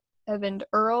by Eyvind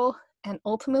Earle and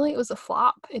ultimately it was a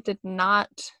flop. It did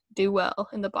not do well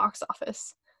in the box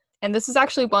office. And this is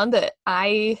actually one that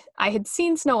I had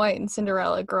seen Snow White and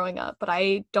Cinderella growing up, but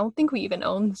I don't think we even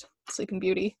owned Sleeping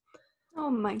Beauty.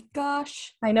 Oh my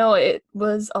gosh. I know it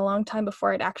was a long time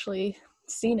before I'd actually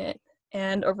seen it.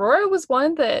 And Aurora was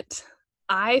one that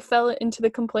I fell into the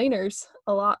complainers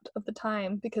a lot of the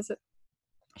time because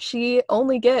she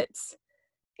only gets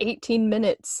 18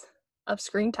 minutes of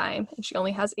screen time and she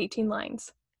only has 18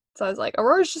 lines. So I was like,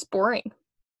 Aurora's just boring.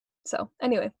 So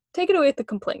anyway, take it away with the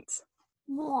complaints.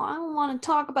 Well, I don't want to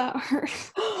talk about her.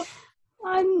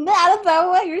 I'm mad about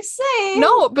what you're saying.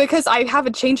 No, because I have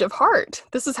a change of heart.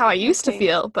 This is how I used to Okay.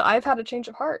 feel, but I've had a change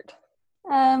of heart.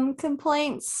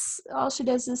 Complaints. All she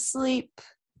does is sleep,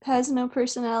 has no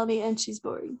personality, and she's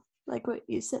boring. Like what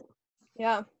you said.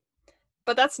 Yeah.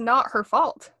 But that's not her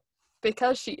fault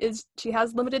because she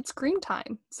has limited screen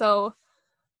time. So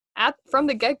from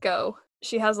the get-go,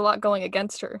 she has a lot going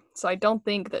against her. So I don't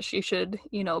think that she should,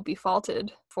 be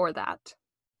faulted for that.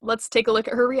 Let's take a look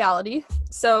at her reality.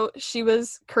 So she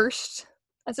was cursed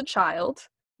as a child,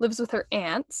 lives with her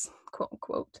aunts, quote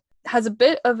unquote, has a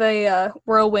bit of a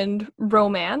whirlwind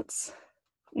romance,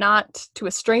 not to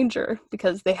a stranger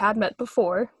because they had met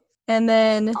before. And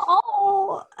then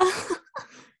Oh,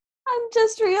 I'm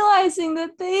just realizing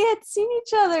that they had seen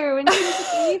each other when she was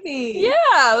a baby.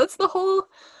 yeah, that's the whole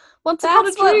Once Upon a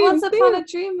That's what Dream Once Upon thing. a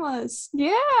Dream was.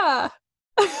 Yeah.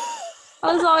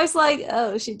 I was always like,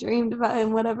 oh, she dreamed about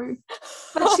him, whatever.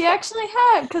 But she actually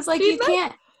had, because like She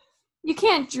you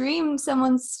can't dream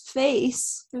someone's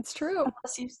face It's true.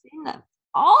 unless you've seen them.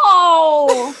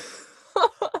 Oh,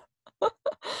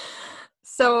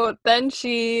 So then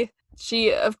she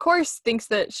of course thinks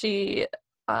that she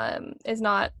is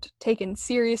not taken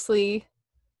seriously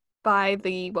by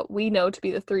what we know to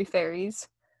be the three fairies.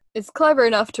 Is clever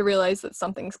enough to realize that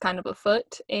something's kind of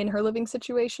afoot in her living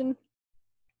situation.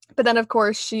 But then of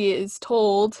course she is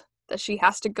told that she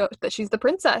has to go, that she's the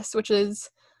princess, which is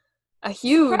a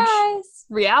huge surprise!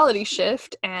 reality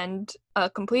shift and a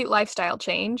complete lifestyle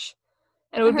change.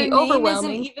 And it would Her be name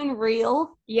overwhelming. isn't even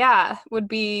real. Yeah, would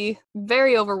be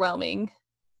very overwhelming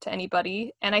to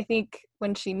anybody. And I think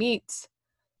when she meets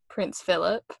Prince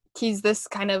Philip, he's this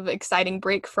kind of exciting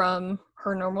break from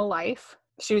her normal life.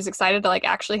 She was excited to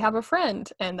actually have a friend,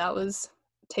 and that was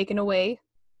taken away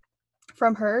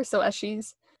from her. So as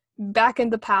she's back in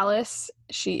the palace,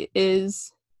 she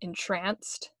is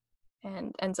entranced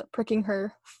and ends up pricking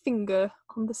her finger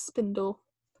on the spindle,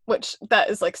 which that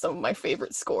is some of my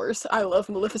favorite scores. I love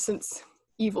Maleficent's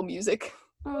evil music.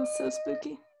 Oh, so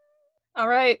spooky. All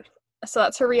right, so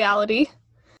that's her reality.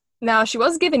 Now, she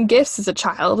was given gifts as a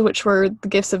child, which were the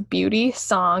gifts of beauty,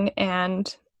 song,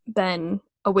 and then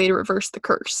a way to reverse the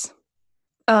curse.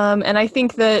 And I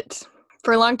think that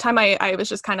for a long time, I was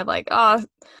just kind of like,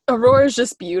 Aurora's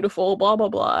just beautiful, blah, blah,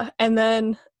 blah. And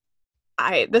then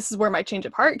this is where my change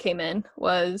of heart came in,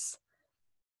 was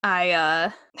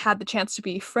I had the chance to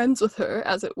be friends with her,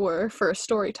 as it were, for a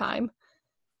story time.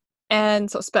 And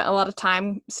so spent a lot of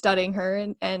time studying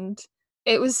her, and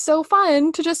it was so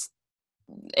fun to just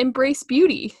embrace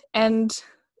beauty, and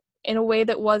in a way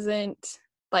that wasn't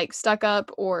stuck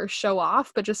up or show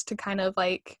off, but just to kind of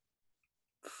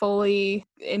fully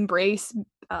embrace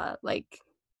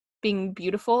being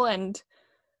beautiful and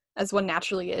as one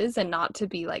naturally is, and not to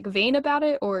be vain about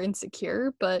it or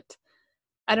insecure. But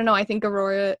I don't know, I think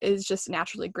Aurora is just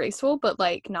naturally graceful, but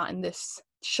not in this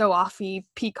show-offy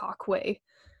peacock way.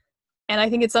 And I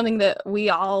think it's something that we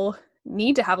all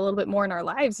need to have a little bit more in our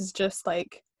lives, is just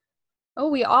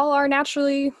we all are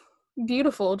naturally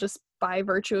beautiful just by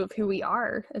virtue of who we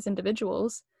are as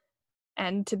individuals,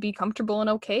 and to be comfortable and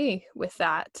okay with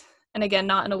that. And again,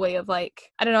 not in a way of I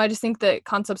don't know, I just think that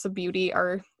concepts of beauty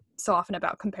are so often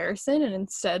about comparison, and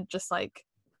instead just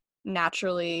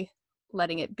naturally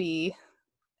letting it be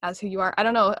as who you are. I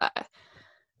don't know.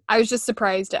 I was just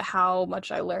surprised at how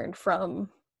much I learned from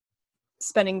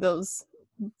spending those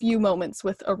few moments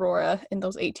with Aurora in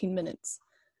those 18 minutes.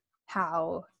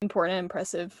 How important and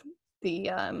impressive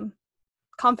the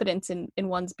confidence in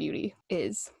one's beauty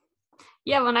is.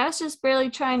 Yeah, when I was just barely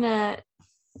trying to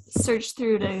search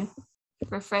through to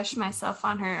refresh myself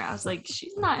on her, I was like,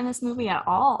 she's not in this movie at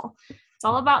all. It's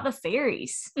all about the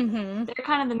fairies. Mm-hmm. They're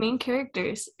kind of the main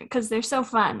characters because they're so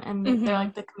fun, and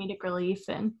they're the comedic relief,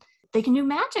 and they can do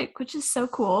magic, which is so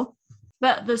cool.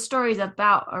 But the story's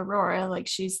about Aurora,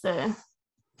 she's the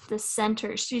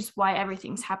center. She's why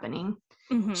everything's happening.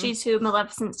 Mm-hmm. She's who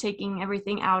Maleficent's taking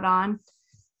everything out on,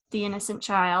 the innocent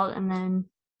child, and then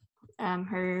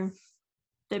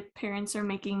the parents are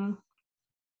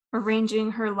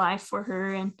arranging her life for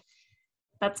her, and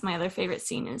that's my other favorite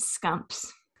scene is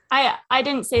Scumps. I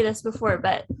didn't say this before,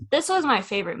 but this was my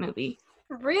favorite movie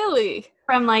Really?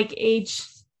 from like age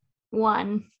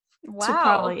 1 Wow. to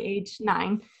probably age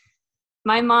 9.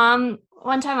 My mom,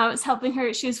 one time I was helping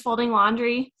her, she was folding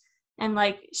laundry, and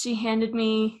like she handed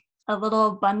me a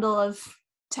little bundle of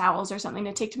towels or something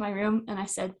to take to my room, and I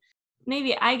said,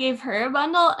 maybe I gave her a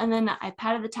bundle, and then I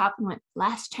patted the top and went,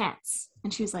 last chance.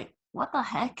 And she was like, what the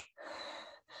heck?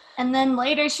 And then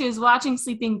later she was watching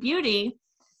Sleeping Beauty,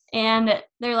 and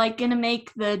they're like gonna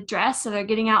make the dress, so they're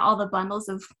getting out all the bundles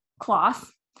of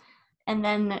cloth. And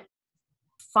then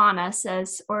Fauna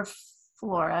says, or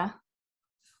Flora,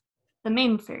 the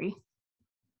main fairy.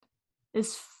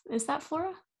 Is that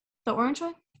Flora? The orange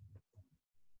one?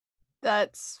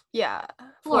 That's, yeah.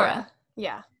 Flora.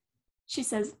 Yeah. She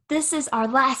says, this is our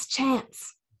last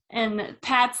chance. And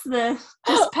pats the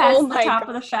Oh my top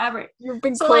of the gosh. fabric. You've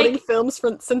been So, quoting like- films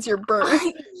since your birth.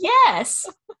 Yes.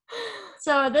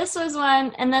 So this was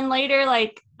one. And then later,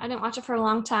 like, I didn't watch it for a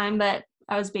long time, but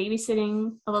I was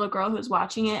babysitting a little girl who was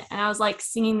watching it. And I was like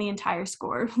singing the entire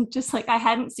score. Just like I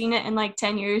hadn't seen it in like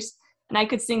 10 years. And I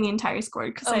could sing the entire score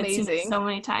because I'd seen it Amazing. so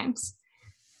many times.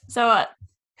 So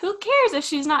who cares if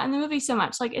she's not in the movie so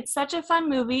much? Like, it's such a fun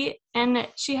movie, and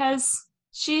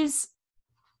she's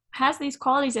has these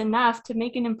qualities enough to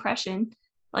make an impression.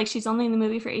 Like, she's only in the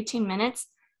movie for 18 minutes,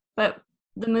 but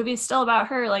the movie is still about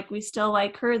her. Like, we still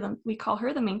like her. We call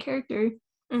her the main character.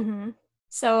 Mm-hmm.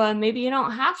 So maybe you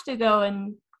don't have to go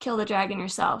and kill the dragon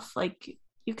yourself. Like,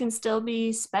 you can still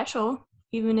be special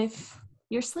even if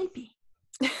you're sleepy.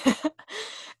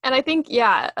 And I think,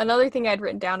 yeah, another thing I'd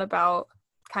written down about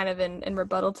kind of in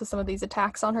rebuttal to some of these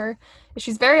attacks on her is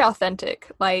she's very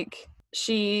authentic. Like,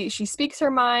 she speaks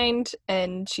her mind,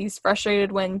 and she's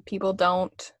frustrated when people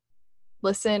don't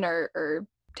listen or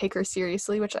take her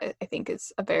seriously, which I think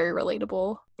is a very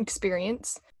relatable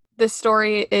experience. This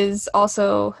story is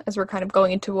also, as we're kind of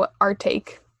going into what our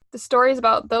take, the story is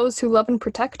about those who love and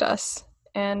protect us,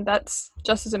 and that's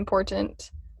just as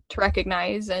important to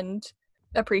recognize and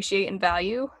appreciate and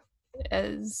value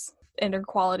as inner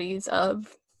qualities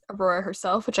of Aurora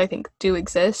herself, which I think do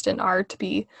exist and are to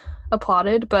be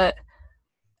applauded. But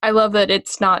I love that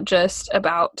it's not just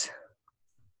about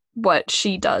what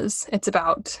she does, it's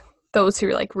about those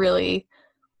who like really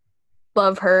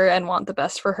love her and want the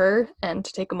best for her, and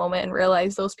to take a moment and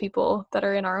realize those people that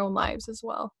are in our own lives as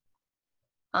well.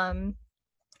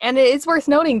 And it is worth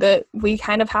noting that we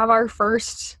kind of have our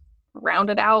first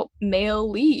rounded out male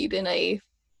lead in a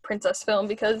princess film,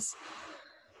 because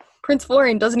Prince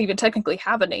Florian doesn't even technically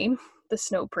have a name, the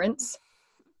Snow Prince.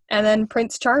 And then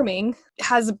Prince Charming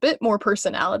has a bit more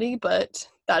personality, but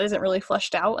that isn't really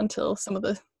fleshed out until some of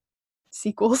the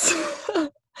sequels.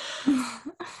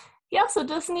 He also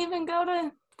doesn't even go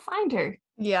to find her.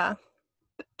 Yeah,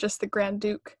 just the Grand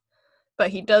Duke. But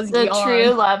he does The yawn. true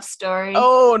love story.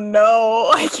 Oh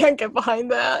no, I can't get behind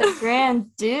that. The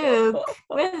Grand Duke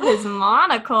with his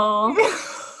monocle.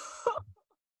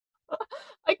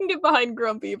 I can get behind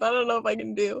Grumpy, but I don't know if I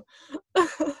can do.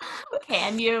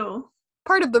 Can you?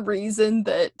 Part of the reason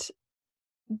that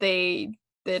they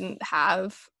didn't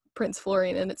have Prince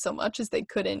Florian in it so much is they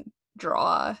couldn't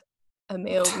draw a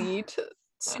male lead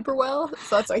super well,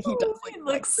 so that's why he does He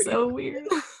like looks pretty- so weird.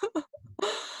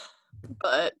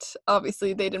 But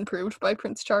obviously they'd improved by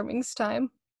Prince Charming's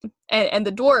time, and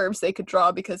the dwarves they could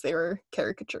draw because they were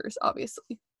caricatures,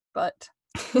 obviously. But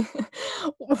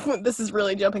this is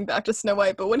really jumping back to Snow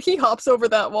White, but when he hops over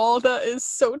that wall, that is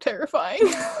so terrifying.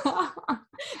 You're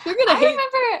gonna I hate.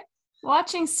 remember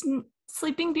watching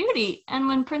Sleeping Beauty, and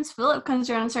when Prince Philip comes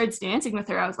around and starts dancing with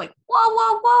her, I was like, whoa,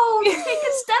 whoa, whoa, take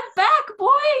a step back,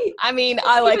 boy. I mean,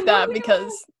 I like even know that who you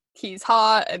because he's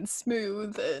hot and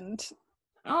smooth, and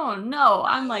Oh no,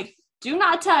 I'm like, do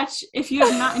not touch if you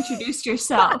have not introduced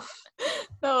yourself.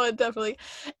 no, it definitely.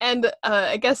 And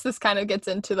I guess this kind of gets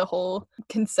into the whole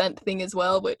consent thing as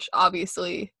well, which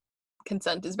obviously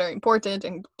consent is very important,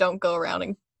 and don't go around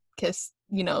and kiss,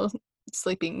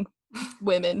 sleeping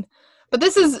women. But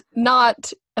this is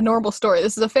not a normal story.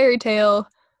 This is a fairy tale.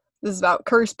 This is about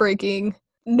curse breaking.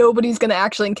 Nobody's going to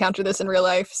actually encounter this in real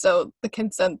life, so the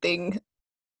consent thing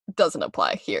doesn't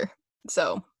apply here.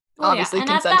 So Well, obviously yeah. And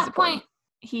at consent is that important. point,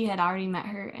 he had already met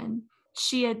her, and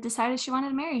she had decided she wanted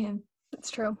to marry him.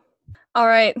 That's true. All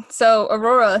right, so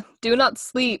Aurora, do not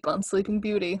sleep on Sleeping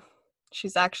Beauty.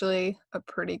 She's actually a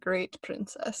pretty great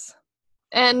princess.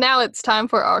 And now it's time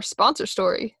for our sponsor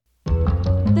story.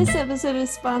 This episode is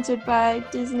sponsored by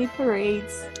Disney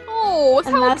Parades. Oh, it's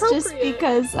And how that's just appropriate.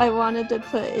 because I wanted to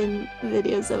put in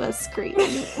videos of us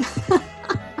screaming.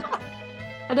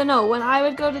 I don't know, when I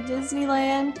would go to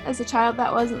Disneyland as a child,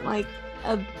 that wasn't like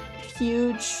a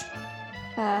huge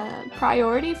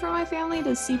priority for my family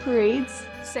to see parades.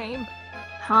 Same.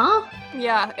 Huh?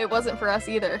 Yeah, it wasn't for us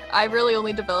either. I really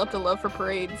only developed a love for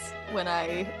parades when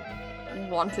I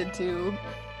wanted to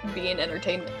be in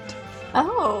entertainment.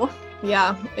 Oh.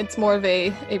 Yeah, it's more of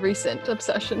a recent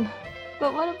obsession.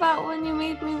 But what about when you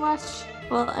made me watch?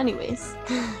 Well, anyways.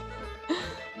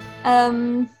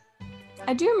 I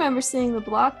do remember seeing the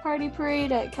Block Party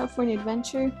Parade at California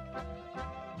Adventure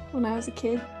when I was a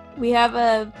kid. We have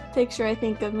a picture, I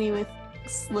think, of me with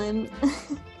Slim.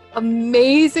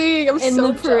 Amazing! I'm In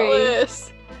so the parade.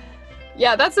 jealous.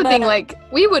 Yeah, that's the thing, like,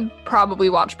 we would probably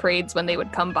watch parades when they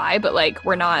would come by, but, like,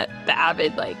 we're not the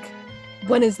avid, like,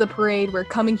 when is the parade? We're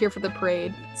coming here for the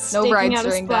parade. No Sticking rides out a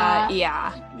during splat. that.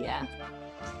 Yeah. Yeah.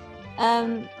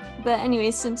 But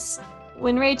anyway, since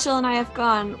when Rachel and I have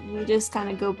gone, we just kind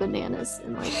of go bananas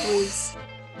and like lose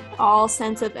all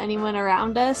sense of anyone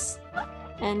around us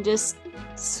and just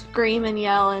scream and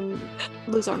yell and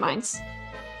lose our minds.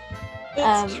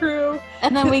 It's true.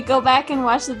 And then we go back and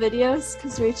watch the videos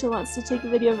because Rachel wants to take a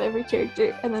video of every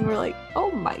character, and then we're like,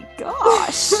 oh my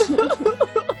gosh.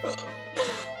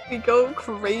 We go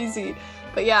crazy.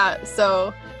 But yeah,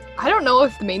 so I don't know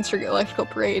if the Main Street Electrical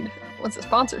Parade was a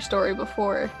sponsor story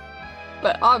before,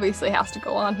 but obviously has to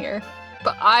go on here.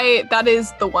 But that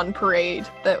is the one parade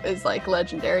that is like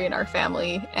legendary in our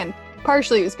family, and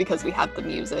partially it was because we had the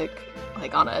music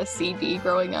like on a CD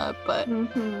growing up, but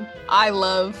I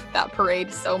love that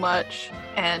parade so much,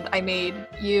 and I made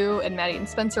you and Maddie and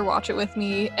Spencer watch it with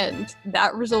me, and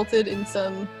that resulted in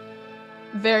some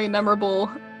very memorable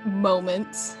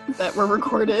moments that were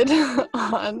recorded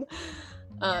on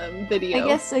video. I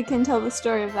guess I can tell the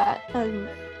story of that.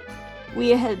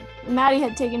 Maddie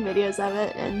had taken videos of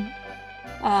it, and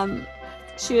I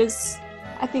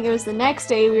think it was the next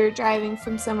day we were driving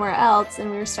from somewhere else and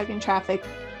we were stuck in traffic,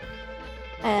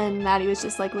 and Maddie was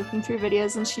just like looking through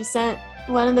videos, and she sent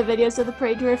one of the videos of the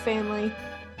parade to her family,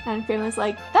 and her family was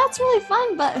like, that's really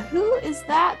fun, but who is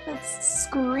that's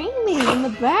screaming in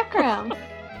the background?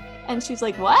 And she's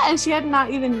like, what? And she had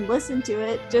not even listened to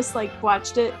it, just like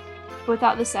watched it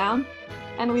without the sound.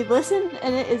 And we listened,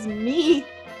 and it is me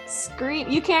scream.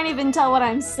 You can't even tell what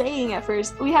I'm saying at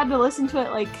first. We had to listen to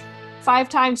it like 5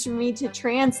 times for me to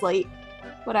translate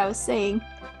what I was saying.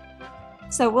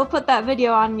 So we'll put that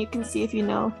video on and you can see if you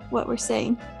know what we're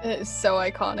saying. It is so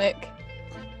iconic.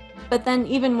 But then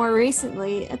even more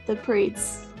recently at the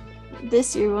parades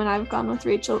this year when I've gone with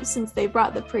Rachel, since they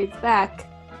brought the parades back,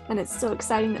 and it's so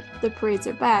exciting that the parades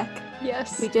are back,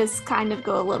 Yes. we just kind of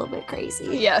go a little bit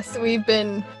crazy. Yes, we've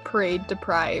been parade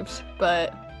deprived,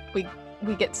 but we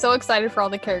get so excited for all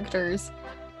the characters,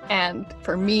 and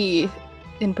for me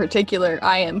in particular,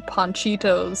 I am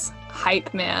Panchito's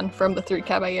hype man from the Three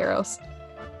Caballeros.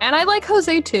 And I like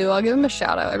Jose too, I'll give him a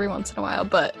shout out every once in a while,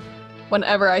 but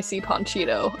whenever I see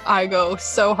Panchito, I go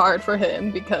so hard for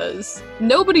him because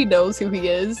nobody knows who he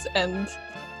is, and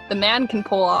the man can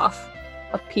pull off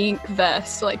a pink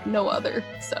vest like no other,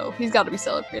 so he's got to be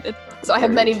celebrated. So I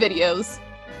have many videos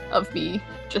of me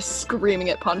just screaming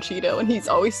at Panchito, and he's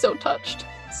always so touched.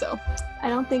 So I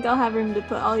don't think I'll have room to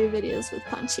put all your videos with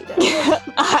Panchito.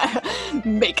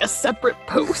 make a separate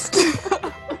post.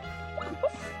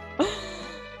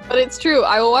 But it's true,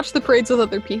 I will watch the parades with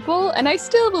other people, and I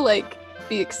still like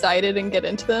be excited and get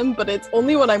into them, but it's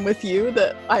only when I'm with you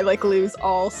that I like lose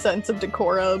all sense of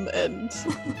decorum and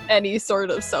any sort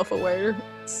of self-aware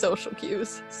social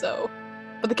cues. So,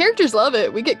 but the characters love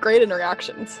it. We get great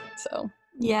interactions. So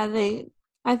Yeah,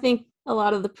 I think a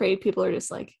lot of the parade people are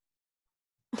just like,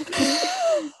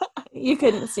 you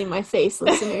couldn't see my face,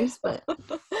 listeners, but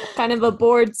kind of a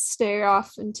bored stare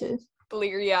off into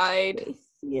bleary-eyed, space.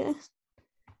 Yeah.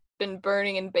 been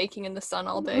burning and baking in the sun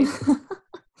all day.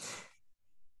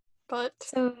 But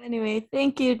So anyway,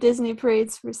 thank you Disney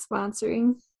Parades for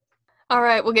sponsoring. all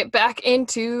right, we'll get back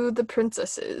into the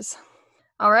princesses.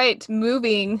 All right,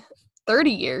 moving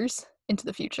 30 years into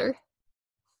the future.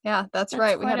 Yeah, that's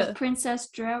right. We quite had a princess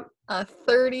drought. a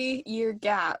 30-year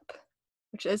gap,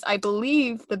 which is, I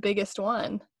believe, the biggest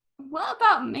one. What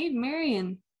about Maid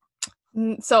Marian?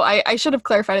 So I should have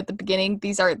clarified at the beginning,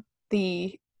 these are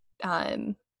the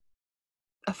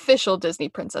official Disney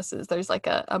princesses. There's like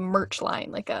a merch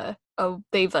line, like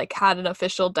they've like had an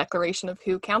official declaration of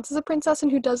who counts as a princess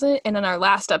and who doesn't. And in our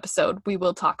last episode, we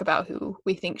will talk about who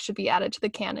we think should be added to the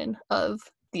canon of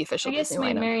the official I guess Disney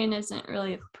Maid lineup. Marian isn't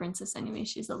really a princess anyway.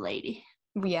 She's a lady.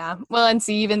 Yeah, well, and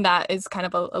see, even that is kind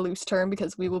of a loose term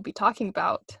because we will be talking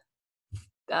about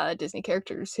Disney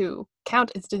characters who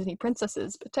count as Disney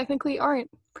princesses, but technically aren't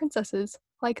princesses,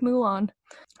 like Mulan.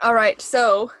 All right,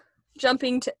 so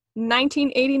jumping to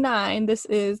 1989. This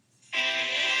is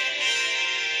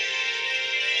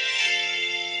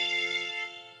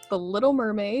The Little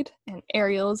Mermaid, and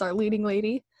Ariel is our leading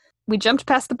lady. We jumped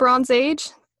past the Bronze Age.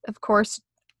 Of course,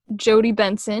 Jodie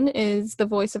Benson is the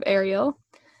voice of Ariel.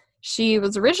 She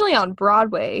was originally on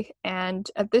Broadway, and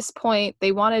at this point,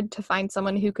 they wanted to find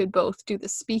someone who could both do the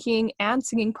speaking and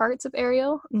singing parts of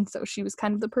Ariel, and so she was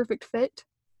kind of the perfect fit.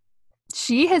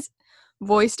 She has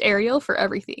voiced Ariel for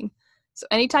everything. So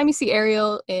anytime you see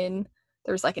Ariel in,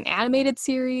 there's like an animated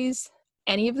series,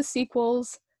 any of the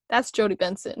sequels, that's Jodie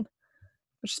Benson,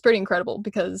 which is pretty incredible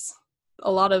because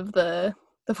a lot of the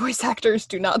voice actors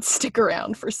do not stick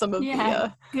around for some of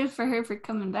good for her for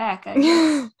coming back, I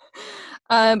guess.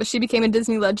 But she became a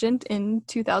Disney legend in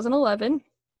 2011.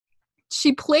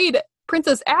 She played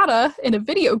Princess Ada in a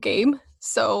video game,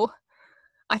 so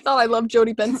I thought I loved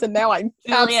Jodie Benson. Now I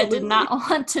Julia did not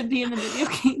want to be in the video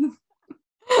game.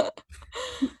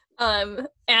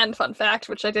 And fun fact,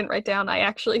 which I didn't write down, I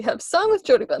actually have sung with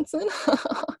Jodie Benson.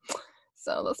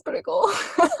 So that's pretty cool.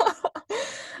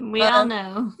 We all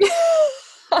know.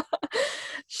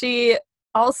 She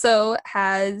also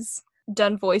has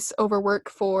done voiceover work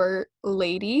for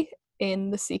Lady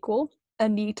in the sequel,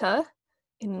 Anita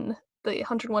in the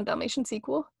 101 Dalmatian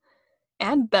sequel,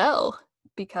 and Belle,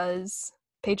 because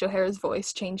Paige O'Hara's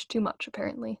voice changed too much,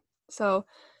 apparently. So,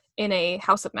 in a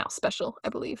House of Mouse special, I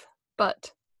believe.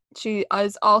 But she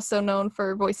is also known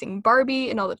for voicing Barbie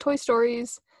in all the Toy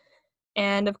Stories.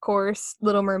 And, of course,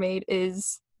 Little Mermaid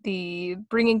is the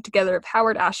bringing together of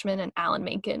Howard Ashman and Alan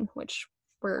Menken, which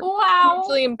were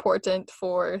hugely important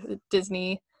for the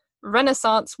Disney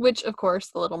Renaissance, which, of course,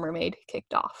 The Little Mermaid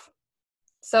kicked off.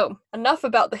 So, enough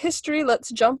about the history.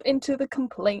 Let's jump into the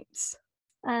complaints.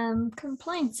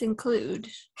 Complaints include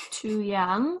too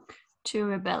young, too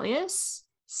rebellious,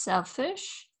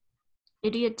 selfish,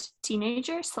 idiot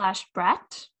teenager /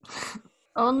 brat,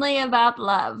 only about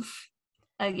love,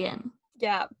 again.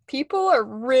 Yeah, people are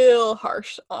real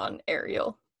harsh on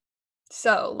Ariel.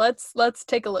 So let's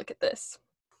take a look at this.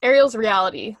 Ariel's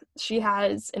reality. She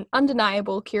has an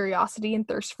undeniable curiosity and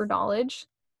thirst for knowledge.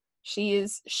 She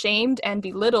is shamed and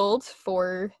belittled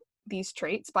for these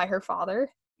traits by her father.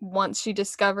 Once she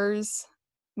discovers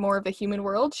more of the human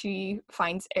world, she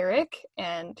finds Eric,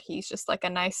 and he's just like a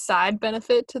nice side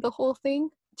benefit to the whole thing.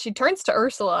 She turns to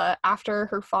Ursula after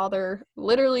her father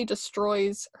literally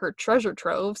destroys her treasure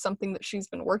trove, something that she's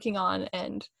been working on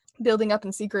and building up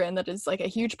in secret, and that is like a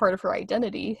huge part of her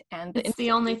identity. And it's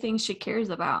the only thing she cares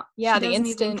about. Yeah, she doesn't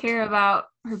even care about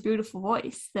her beautiful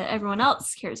voice that everyone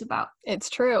else cares about. It's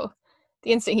true.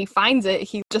 The instant he finds it,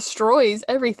 he destroys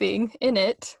everything in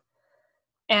it.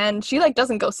 And she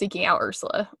doesn't go seeking out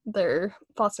Ursula. Their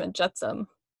Flotsam and Jetsam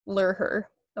lure her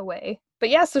away. But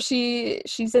yeah, so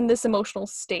she's in this emotional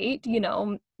state,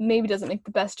 maybe doesn't make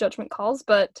the best judgment calls,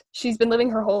 but she's been living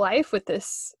her whole life with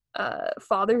this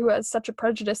father who has such a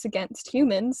prejudice against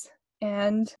humans.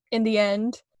 And in the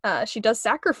end, she does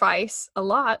sacrifice a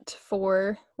lot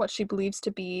for what she believes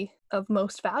to be of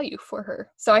most value for her.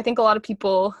 So I think a lot of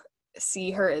people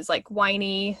see her as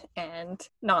whiny and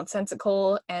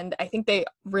nonsensical, and I think they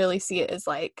really see it as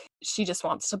she just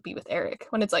wants to be with Eric,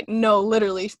 when it's no,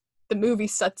 literally the movie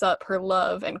sets up her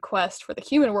love and quest for the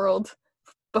human world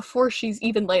before she's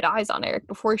even laid eyes on Eric,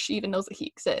 before she even knows that he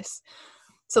exists.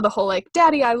 So the whole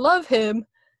daddy, I love him,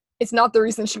 is not the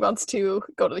reason she wants to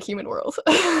go to the human world.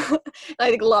 I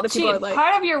think a lot of people are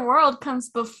part of your world comes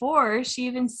before she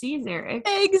even sees Eric.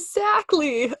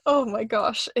 Exactly. Oh my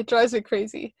gosh, it drives me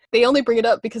crazy. They only bring it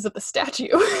up because of the statue.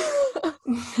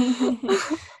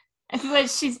 But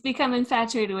she's become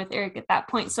infatuated with Eric at that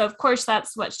point. So of course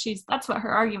that's what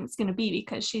her argument's going to be,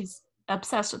 because she's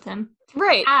obsessed with him.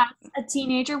 Right. As a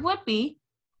teenager would be.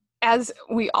 As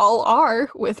we all are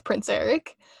with Prince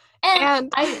Eric.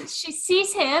 And she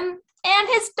sees him and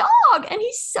his dog, and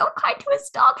he's so kind to his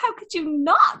dog. How could you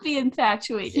not be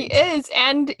infatuated? He is,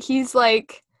 and he's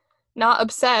not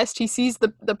obsessed. He sees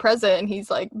the present, and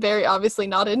he's very obviously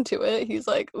not into it. He's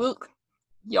ugh,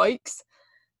 yikes.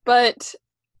 But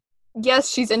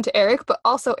yes, she's into Eric, but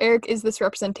also Eric is this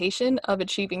representation of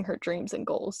achieving her dreams and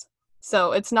goals.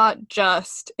 So it's not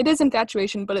just, it is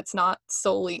infatuation, but it's not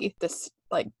solely this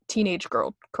teenage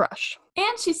girl crush.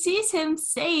 And she sees him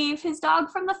save his dog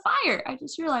from the fire. I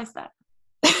just realized that.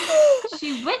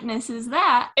 She witnesses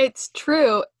that. It's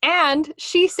true. And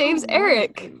she saves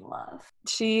Eric.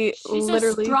 She's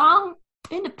literally a strong,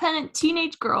 independent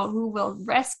teenage girl who will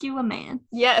rescue a man.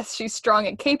 Yes, she's strong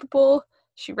and capable.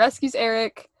 She rescues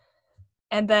Eric.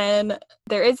 And then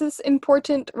there is this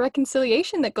important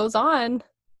reconciliation that goes on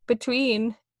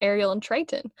between Ariel and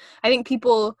Triton. I think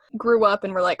people grew up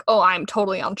and were like, oh, I'm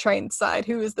totally on Triton's side.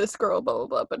 Who is this girl? Blah, blah,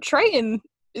 blah. But Triton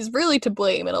is really to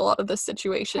blame in a lot of this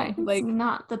situation. Triton's Like,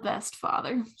 not the best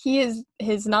father. he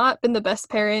has not been the best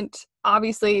parent.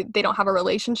 Obviously, they don't have a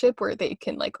relationship where they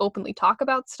can like openly talk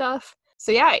about stuff.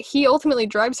 So yeah, he ultimately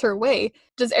drives her away.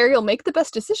 Does Ariel make the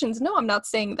best decisions? No, I'm not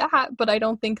saying that, but I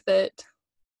don't think that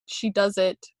she does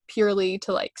it purely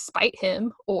to like spite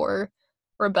him or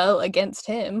rebel against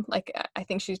him. Like, I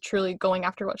think she's truly going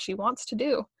after what she wants to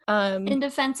do. In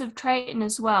defense of Triton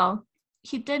as well,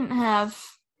 he didn't have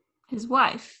his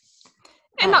wife.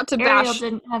 And not to Ariel bash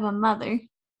didn't have a mother.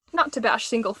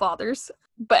 single fathers,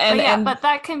 but but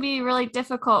that can be really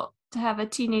difficult to have a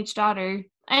teenage daughter.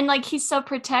 And like, he's so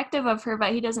protective of her,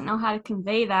 but he doesn't know how to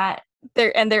convey that.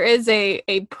 there is a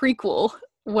prequel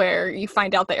where you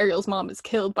find out that Ariel's mom is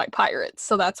killed by pirates,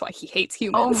 so that's why he hates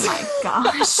humans. Oh my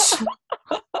gosh.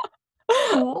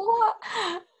 What?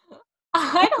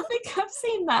 I don't think I've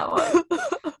seen that one.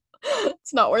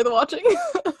 It's not worth watching.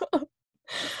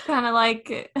 Kind of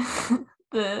like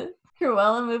the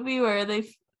Cruella movie where the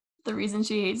reason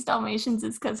she hates Dalmatians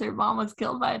is because her mom was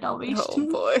killed by a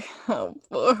Dalmatian. Oh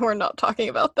boy, we're not talking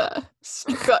about that.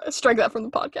 Strike that from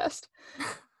the podcast.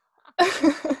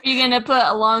 Are you gonna put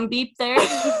a long beep there?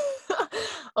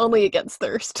 Only against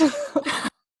thirst.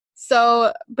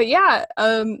 So, but yeah,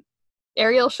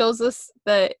 Ariel shows us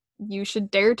that you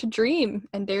should dare to dream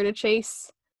and dare to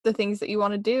chase the things that you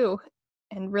want to do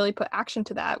and really put action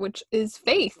to that, which is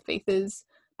faith. Faith is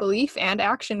belief and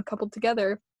action coupled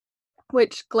together,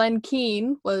 which Glenn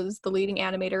Keane was the leading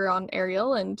animator on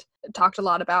Ariel and talked a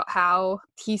lot about how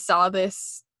he saw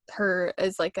her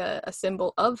as like a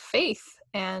symbol of faith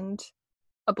and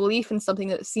a belief in something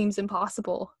that seems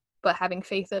impossible, but having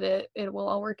faith that it will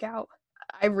all work out.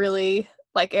 I really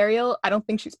like Ariel. I don't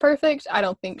think she's perfect. I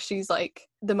don't think she's like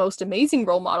the most amazing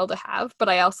role model to have, but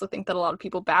I also think that a lot of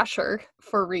people bash her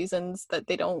for reasons that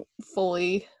they don't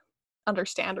fully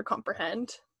understand or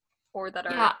comprehend, or that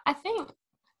are... Yeah, I think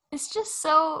it's just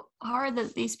so hard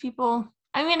that these people,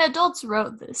 I mean, adults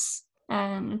wrote this,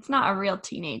 and it's not a real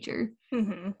teenager,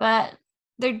 but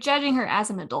they're judging her as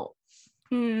an adult.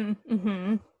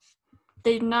 Mm-hmm.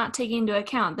 They're not taking into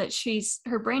account that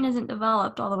her brain isn't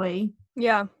developed all the way.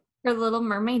 Yeah. Her little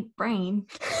mermaid brain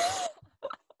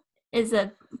is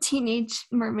a teenage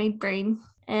mermaid brain,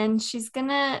 and she's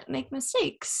gonna make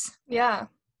mistakes. Yeah.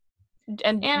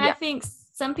 And yeah. I think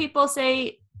some people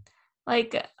say,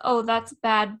 like, oh, that's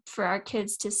bad for our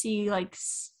kids to see, like,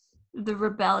 the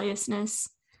rebelliousness.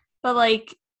 But,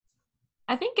 like,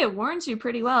 I think it warns you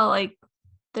pretty well. Like,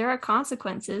 there are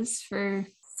consequences for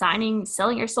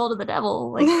selling your soul to the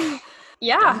devil. Like,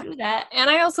 yeah. Don't do that. And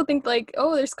I also think, like,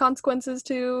 there's consequences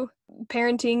to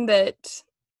parenting that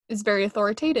is very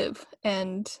authoritative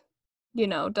and,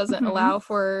 doesn't allow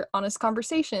for honest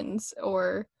conversations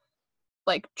or,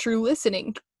 like, true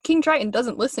listening. King Triton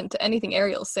doesn't listen to anything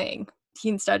Ariel's saying. He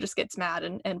instead just gets mad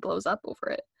and blows up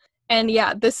over it. And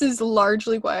yeah, this is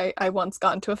largely why I once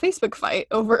got into a Facebook fight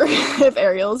over if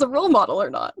Ariel is a role model or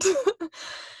not.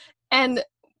 And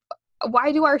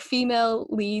why do our female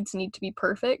leads need to be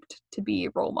perfect to be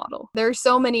a role model? There are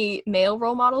so many male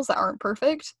role models that aren't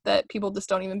perfect that people just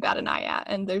don't even bat an eye at,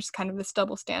 and there's kind of this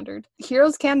double standard.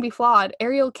 Heroes can be flawed.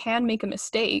 Ariel can make a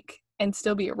mistake and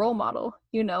still be a role model.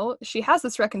 She has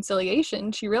this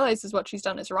reconciliation. She realizes what she's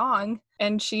done is wrong.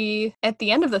 And she, at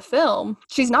the end of the film,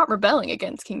 she's not rebelling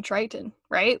against King Triton,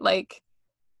 right? Like,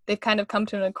 they've kind of come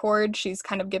to an accord. She's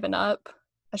kind of given up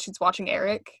as she's watching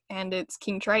Eric. And it's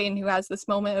King Triton who has this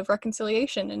moment of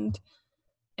reconciliation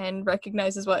and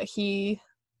recognizes what he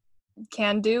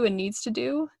can do and needs to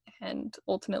do, and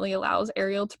ultimately allows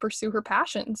Ariel to pursue her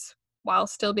passions while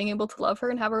still being able to love her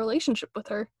and have a relationship with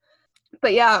her.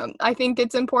 But yeah, I think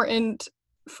it's important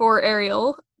for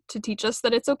Ariel to teach us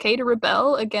that it's okay to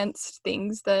rebel against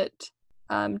things that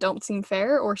don't seem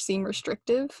fair or seem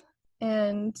restrictive,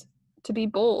 and to be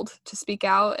bold, to speak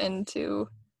out and to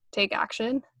take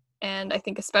action. And I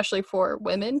think especially for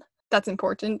women, that's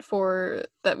important for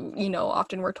that,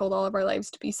 often we're told all of our lives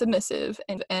to be submissive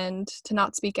and to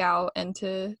not speak out and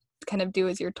to kind of do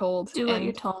as you're told. Do what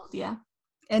you're told, yeah.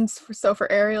 And so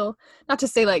for Ariel, not to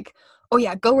say like, oh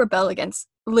yeah, go rebel against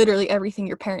literally everything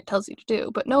your parent tells you to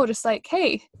do. But no, just like,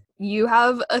 hey, you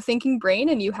have a thinking brain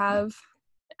and you have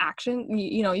action.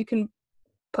 You can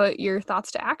put your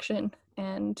thoughts to action,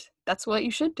 and that's what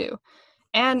you should do.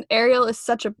 And Ariel is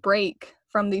such a break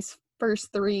from these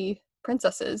first three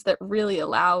princesses that really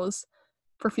allows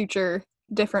for future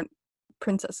different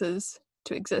princesses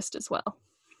to exist as well.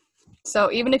 So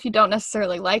even if you don't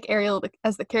necessarily like Ariel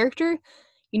as the character,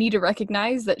 you need to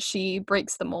recognize that she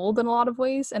breaks the mold in a lot of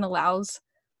ways and allows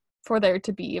for there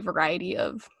to be a variety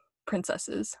of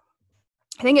princesses.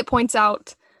 I think it points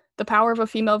out the power of a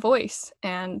female voice,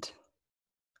 and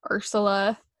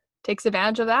Ursula takes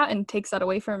advantage of that and takes that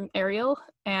away from Ariel,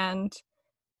 and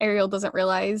Ariel doesn't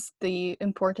realize the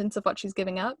importance of what she's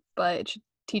giving up, but it should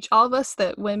teach all of us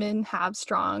that women have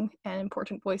strong and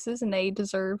important voices, and they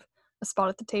deserve a spot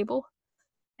at the table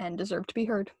and deserve to be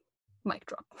heard. Mic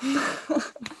drop.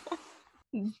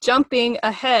 Jumping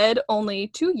ahead only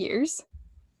 2 years,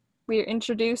 we are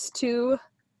introduced to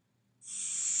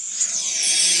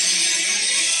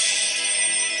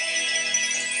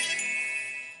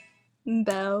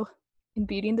Belle in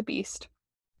Beauty and the Beast.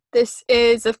 This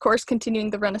is, of course,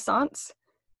 continuing the Renaissance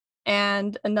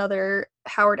and another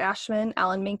Howard Ashman,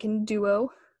 Alan Menken duo,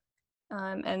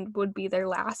 and would be their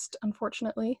last,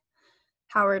 unfortunately.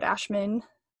 Howard Ashman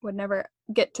would never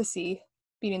get to see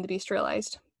Beauty and the Beast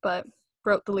realized, but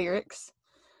wrote the lyrics.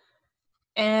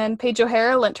 And Paige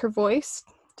O'Hara lent her voice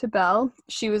to Belle.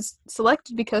 She was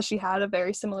selected because she had a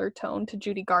very similar tone to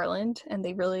Judy Garland, and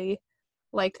they really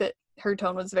liked that her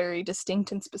tone was very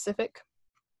distinct and specific.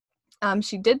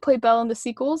 She did play Belle in the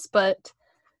sequels, but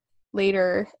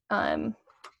later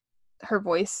her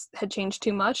voice had changed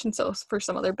too much, and so for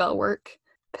some other Belle work,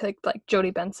 picked like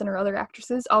Jodie Benson or other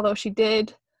actresses, although she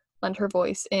did lend her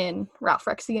voice in Ralph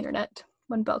Rex the Internet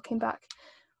when Belle came back.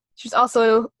 She was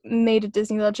also made a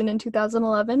Disney legend in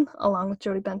 2011, along with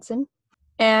Jodie Benson.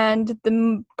 And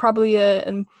probably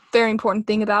a very important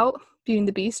thing about Beauty and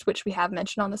the Beast, which we have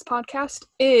mentioned on this podcast,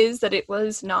 is that it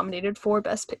was nominated for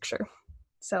Best Picture.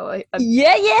 So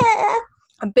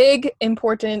a big,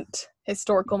 important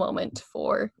historical moment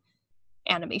for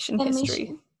animation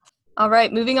history. All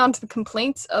right, moving on to the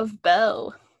complaints of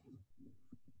Belle.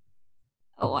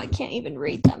 Oh, I can't even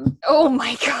read them. Oh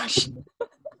my gosh.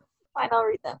 Fine, I'll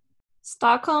read them.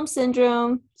 Stockholm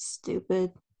Syndrome,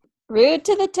 stupid. Rude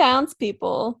to the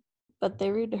townspeople, but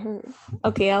they're rude to her.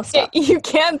 Okay, I'll stop. You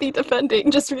can't be defending,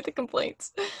 just read the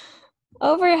complaints.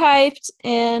 Overhyped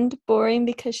and boring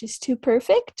because she's too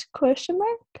perfect? ?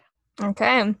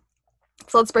 Okay,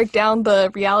 so let's break down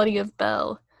the reality of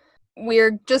Belle.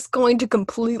 We're just going to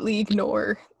completely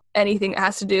ignore anything that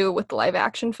has to do with the live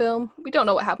action film. We don't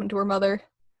know what happened to her mother.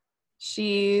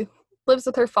 She lives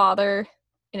with her father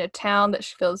in a town that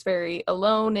she feels very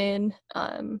alone in.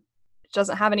 She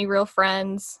doesn't have any real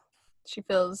friends. She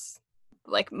feels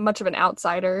like much of an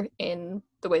outsider in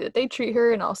the way that they treat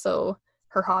her and also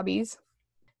her hobbies.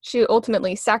 She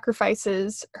ultimately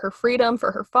sacrifices her freedom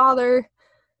for her father.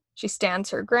 She stands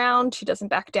her ground. She doesn't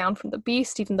back down from the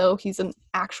Beast, even though he's an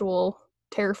actual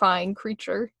terrifying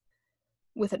creature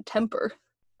with a temper.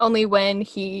 Only when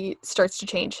he starts to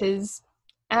change his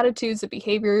attitudes and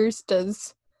behaviors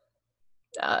does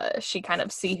she kind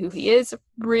of see who he is,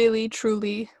 really,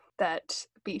 truly, that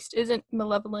Beast isn't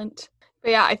malevolent.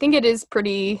 But yeah, I think it is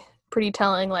pretty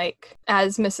telling, like,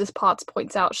 as Mrs. Potts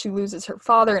points out, she loses her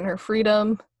father and her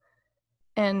freedom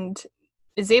and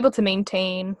is able to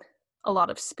maintain a lot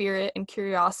of spirit and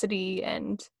curiosity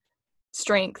and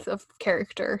strength of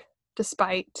character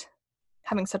despite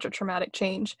having such a traumatic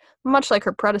change, much like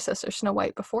her predecessor, Snow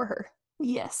White, before her.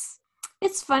 Yes.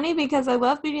 It's funny because I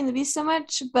love Beauty and the Beast so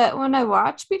much, but when I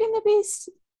watch Beauty and the Beast,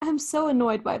 I'm so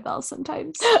annoyed by Belle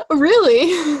sometimes.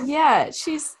 Really? Yeah,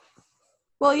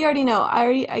 well, you already know.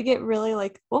 I get really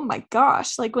like, oh my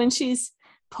gosh, like when she's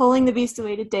pulling the Beast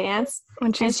away to dance,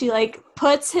 and she like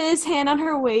puts his hand on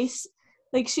her waist,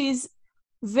 like she's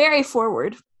very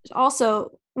forward.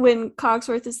 Also, when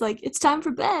Cogsworth is like, it's time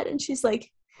for bed, and she's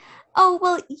like, oh,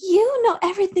 well, you know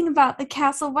everything about the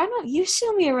castle. Why don't you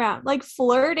show me around? Like,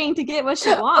 flirting to get what she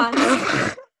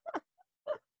wants.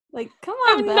 Like, come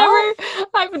on, Belle.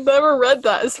 I've never read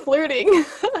that as flirting.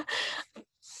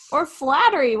 Or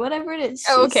flattery, whatever it is.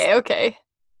 Okay.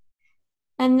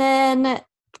 And then,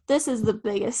 this is the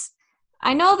biggest.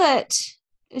 I know that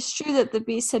it's true that the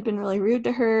Beast had been really rude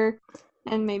to her,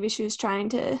 and maybe she was trying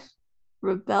to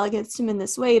rebel against him in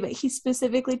this way, but he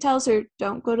specifically tells her,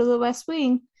 don't go to the West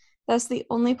Wing. That's the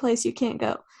only place you can't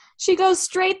go. She goes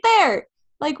straight there.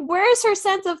 Like, where's her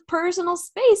sense of personal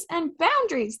space and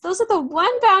boundaries? Those are the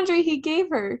one boundary he gave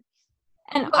her.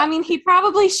 And, I mean, he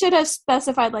probably should have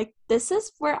specified, like, this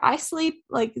is where I sleep.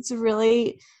 Like, it's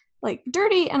really, like,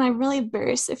 dirty, and I'm really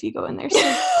embarrassed if you go in there.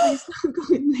 So please don't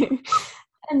go in there.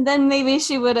 And then maybe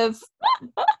she would have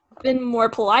been more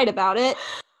polite about it.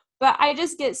 But I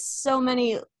just get so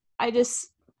many, I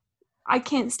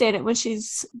can't stand it when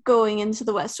she's going into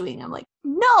the West Wing. I'm like,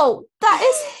 no, that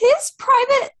is his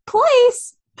private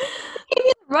place. He gave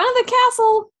you the run of the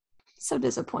castle. So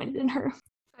disappointed in her.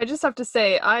 I just have to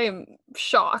say, I am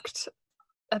shocked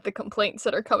at the complaints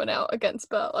that are coming out against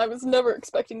Belle. I was never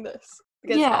expecting this.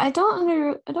 Because Yeah, I don't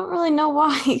really know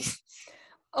why.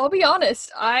 I'll be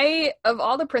honest, of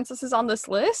all the princesses on this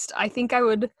list, I think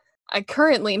I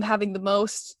currently am having the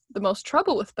most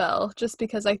trouble with Belle, just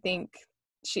because I think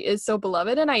she is so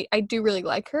beloved, and I do really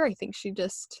like her. I think she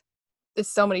just is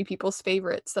so many people's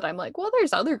favorites that I'm like, well,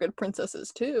 there's other good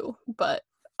princesses too, but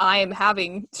I am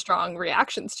having strong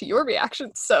reactions to your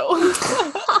reactions, so.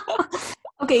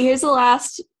 Okay, here's my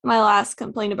last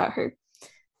complaint about her.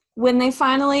 When they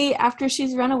finally, after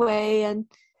she's run away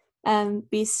and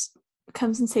Beast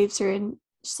comes and saves her, and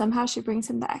somehow she brings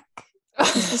him back.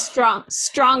 She's the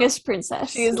strongest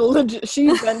princess. She is legit. She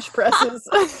bench presses.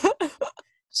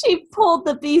 She pulled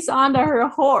the Beast onto her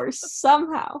horse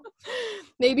somehow.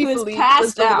 Maybe he was Philippe passed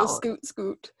was a little out.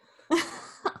 scoot.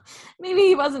 Maybe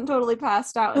he wasn't totally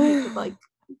passed out and he could like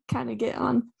kind of get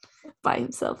on by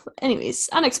himself. Anyways,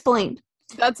 unexplained.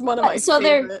 That's one of my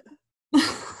favorite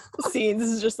scenes.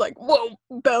 Is just like, whoa,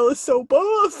 Belle is so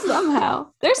buff.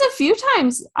 Somehow. There's a few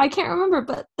times, I can't remember,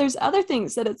 but there's other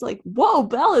things that it's like, whoa,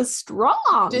 Belle is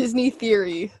strong. Disney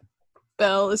theory.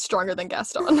 Belle is stronger than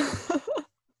Gaston.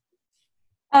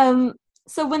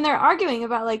 So when they're arguing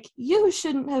about like, you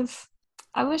shouldn't have,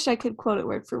 I wish I could quote it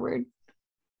word for word.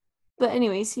 But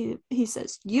anyways, he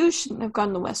says, you shouldn't have gone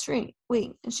to the West Wing.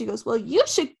 And she goes, well, you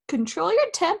should control your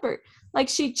temper. Like,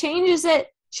 she changes it.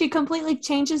 She completely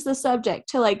changes the subject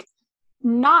to, like,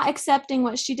 not accepting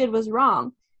what she did was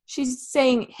wrong. She's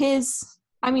saying he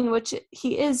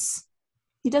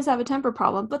does have a temper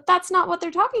problem, but that's not what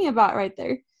they're talking about right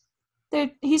there.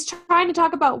 He's trying to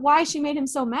talk about why she made him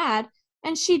so mad,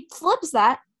 and she flips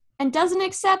that and doesn't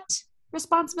accept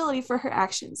responsibility for her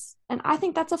actions. And I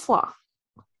think that's a flaw.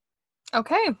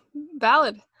 Okay,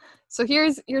 valid. So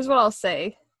here's what I'll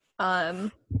say. I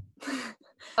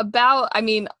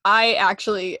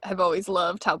actually have always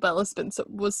loved how Belle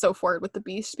was so forward with the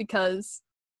Beast, because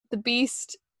the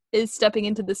Beast is stepping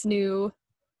into this new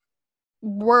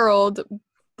world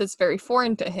that's very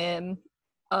foreign to him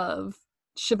of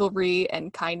chivalry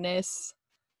and kindness.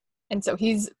 And so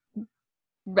he's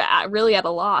really at a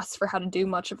loss for how to do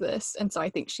much of this. And so I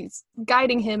think she's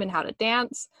guiding him in how to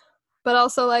dance. But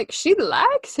also, like, she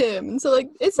likes him. And so,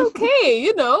 like, it's okay,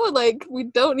 you know? Like, we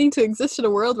don't need to exist in a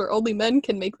world where only men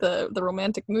can make the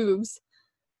romantic moves.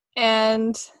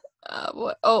 And,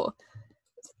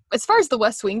 as far as the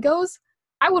West Wing goes,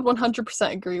 I would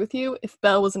 100% agree with you if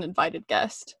Belle was an invited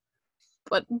guest.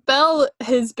 But Belle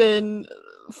has been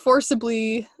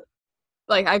forcibly,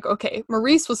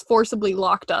 Maurice was forcibly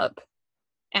locked up,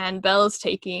 and Belle is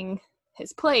taking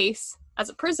his place as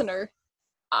a prisoner.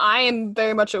 I am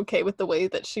very much okay with the way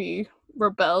that she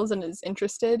rebels and is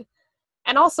interested.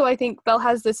 And also, I think Belle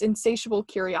has this insatiable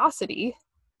curiosity.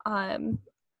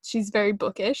 She's very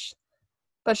bookish.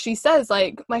 But she says,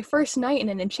 like, my first night in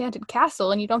an enchanted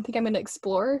castle, and you don't think I'm going to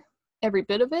explore every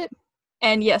bit of it?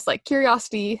 And yes, like,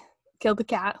 curiosity killed the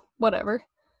cat, whatever.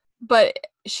 But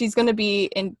she's going to be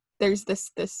in, there's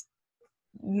this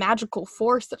magical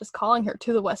force that is calling her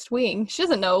to the West Wing. She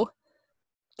doesn't know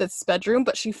this bedroom,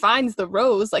 but she finds the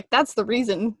rose. Like, that's the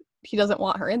reason he doesn't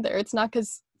want her in there. It's not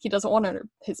because he doesn't want her in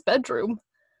his bedroom.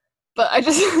 But I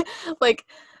just, like,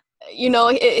 you know...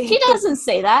 He doesn't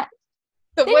say that.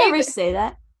 They never say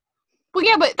that. Well,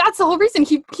 yeah, but that's the whole reason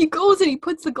he goes and he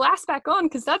puts the glass back on,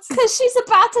 because she's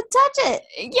about to touch it.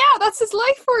 Yeah, that's his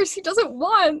life force. He doesn't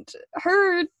want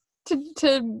her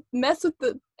to mess with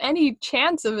any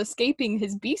chance of escaping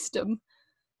his beastdom.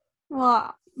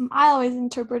 Well, I always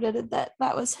interpreted it that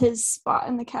was his spot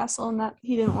in the castle, and that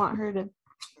he didn't want her to.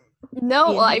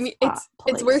 No, well, I mean,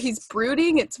 it's where he's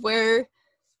brooding. It's where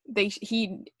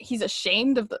he's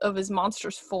ashamed of his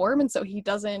monstrous form, and so he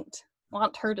doesn't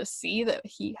want her to see that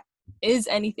he is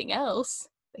anything else,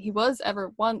 that he was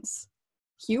ever once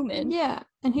human. Yeah,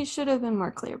 and he should have been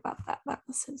more clear about that. That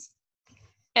was his.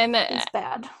 And it's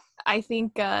bad. I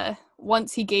think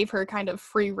once he gave her kind of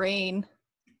free reign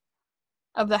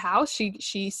of the house,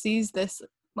 she sees this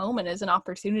moment as an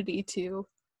opportunity to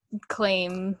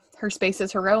claim her space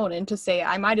as her own, and to say,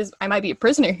 I might be a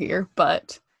prisoner here,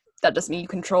 but that doesn't mean you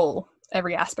control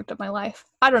every aspect of my life.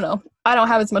 I don't know. I don't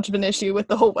have as much of an issue with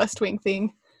the whole West Wing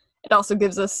thing. It also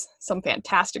gives us some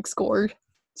fantastic score.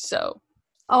 So.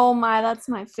 Oh my, that's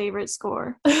my favorite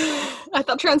score. I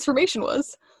thought Transformation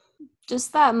was.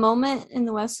 Just that moment in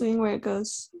the West Wing where it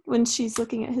goes, when she's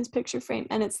looking at his picture frame,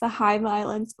 and it's the high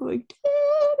violins going.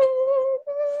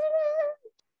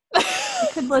 You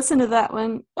could listen to that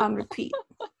one on repeat.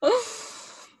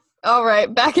 All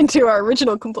right, back into our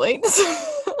original complaints.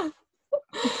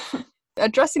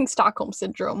 Addressing Stockholm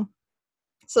Syndrome.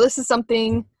 So this is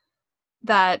something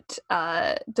that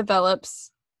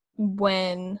develops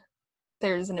when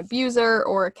there's an abuser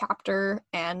or a captor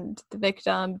and the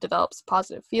victim develops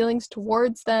positive feelings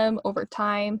towards them over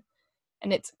time.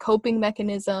 And it's a coping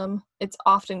mechanism. It's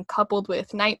often coupled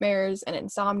with nightmares and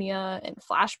insomnia and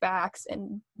flashbacks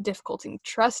and difficulty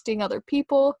trusting other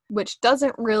people, which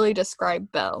doesn't really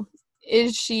describe Belle.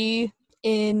 Is she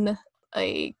in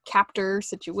a captor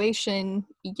situation?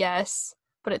 Yes,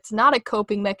 but it's not a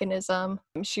coping mechanism.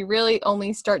 She really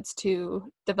only starts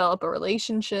to develop a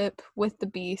relationship with the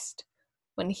Beast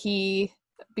when he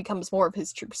becomes more of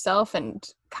his true self and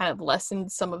kind of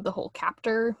lessens some of the whole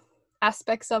captor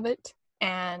aspects of it.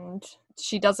 And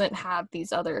she doesn't have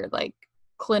these other like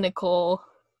clinical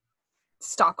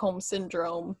Stockholm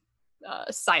syndrome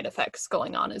side effects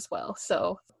going on as well.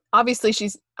 So obviously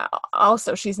she's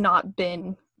not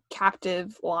been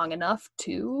captive long enough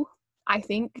to, I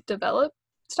think, develop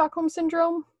Stockholm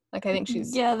syndrome. Like I think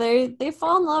she's they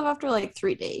fall in love after like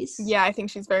 3 days. Yeah, I think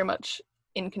she's very much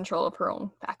in control of her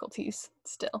own faculties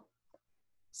still.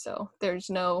 So there's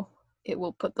no it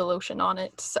will put the lotion on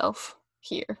itself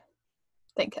here.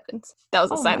 Thank heavens. That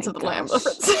was a Silence of the Lamb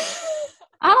reference.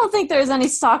 I don't think there's any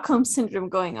Stockholm syndrome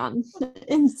going on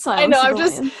in Silence of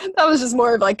the Lamb. That was just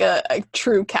more of like a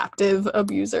true captive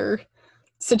abuser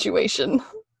situation.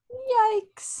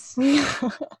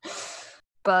 Yikes.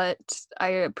 But I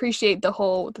appreciate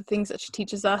the things that she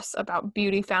teaches us about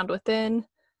beauty found within.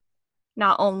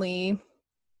 Not only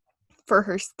for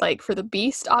her, like for the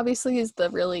Beast, obviously, is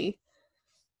the really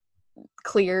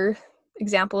clear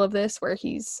example of this, where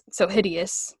he's so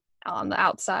hideous on the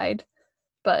outside,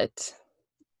 but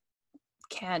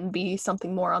can be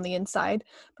something more on the inside.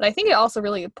 But I think it also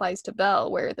really applies to Belle,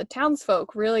 where the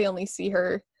townsfolk really only see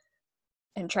her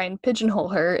and try and pigeonhole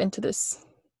her into this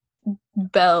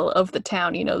belle of the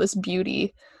town, this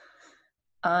beauty.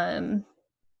 But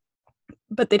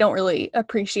they don't really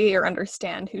appreciate or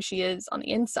understand who she is on the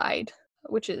inside,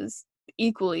 which is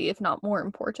equally, if not more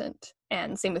important.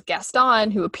 And same with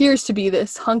Gaston, who appears to be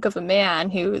this hunk of a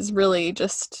man who is really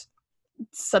just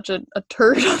such a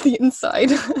turd on the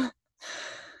inside.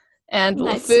 And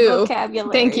nice LeFou,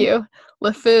 vocabulary. Thank you.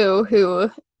 LeFou, who,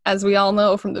 as we all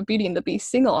know from the Beauty and the Beast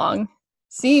sing-along,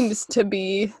 seems to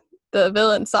be the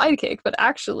villain sidekick, but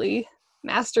actually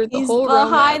mastered the whole romance.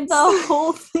 Behind the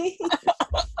whole thing.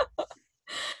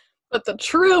 But the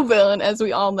true villain, as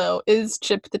we all know, is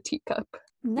Chip the Teacup.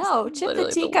 No, Chip the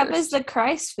Teacup is the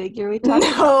Christ figure we talked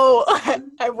about. No,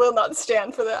 I will not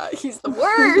stand for that. He's the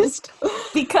worst.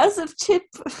 Because of Chip,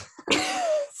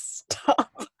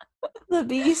 Stop. The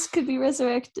Beast could be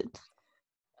resurrected.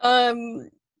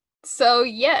 So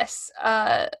yes,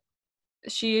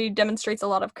 she demonstrates a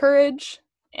lot of courage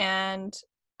and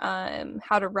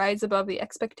how to rise above the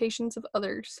expectations of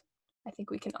others. I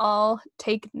think we can all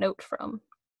take note from.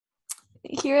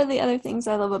 Here are the other things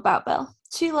I love about Belle.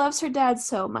 She loves her dad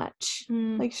so much.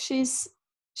 Like she's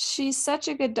such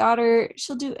a good daughter.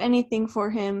 She'll do anything for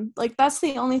him. Like that's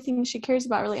the only thing she cares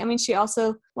about, really. I mean, she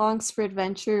also longs for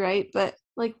adventure, right? But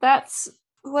like that's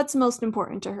what's most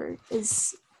important to her,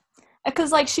 is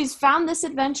because like she's found this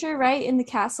adventure, right, in the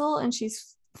castle, and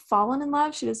she's fallen in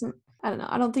love. She doesn't, I don't know,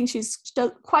 I don't think she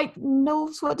quite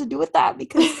knows what to do with that,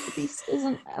 because the Beast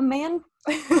isn't a man.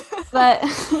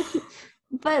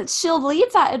 But she'll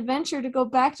leave that adventure to go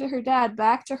back to her dad,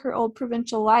 back to her old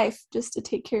provincial life, just to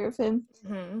take care of him.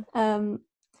 Mm-hmm.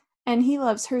 And he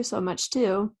loves her so much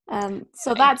too.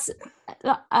 So that's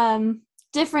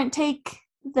different take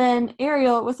than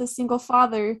Ariel with a single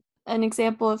father, an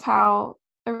example of how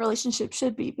a relationship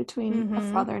should be between a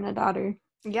father and a daughter.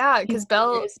 Yeah, because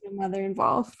Belle, there's no mother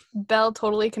involved. Belle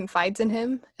totally confides in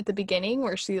him at the beginning,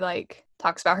 where she like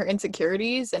talks about her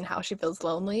insecurities and how she feels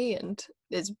lonely and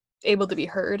is able to be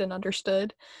heard and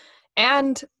understood.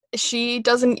 And she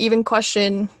doesn't even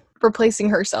question replacing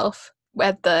herself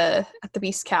at the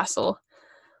Beast Castle,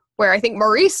 where I think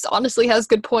Maurice honestly has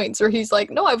good points, where he's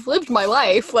like, no, I've lived my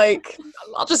life, like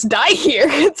I'll just die here,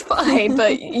 it's fine,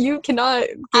 but you cannot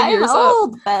give yours up.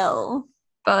 Old Belle.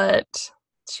 But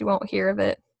she won't hear of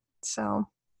it. So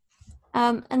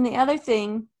and the other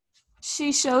thing,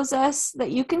 she shows us that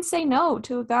you can say no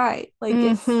to a guy. Like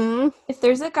if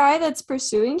there's a guy that's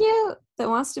pursuing you, that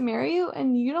wants to marry you,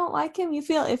 and you don't like him, you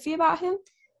feel iffy about him,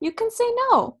 you can say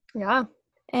no. Yeah.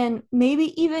 And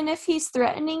maybe even if he's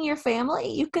threatening your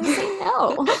family, you can say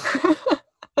no.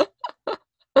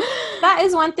 That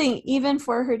is one thing. Even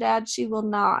for her dad, she will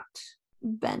not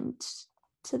bend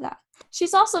to that.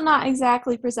 She's also not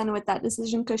exactly presented with that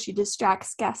decision, because she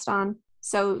distracts Gaston,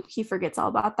 so he forgets all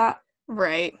about that.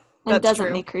 Right. and That's doesn't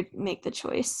true. make her make the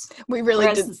choice. We really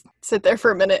Whereas- did sit there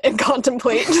for a minute and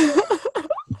contemplate.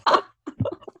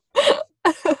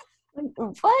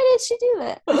 Why did she do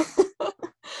that?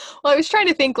 Well, I was trying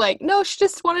to think like, no, she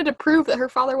just wanted to prove that her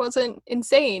father wasn't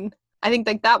insane. I think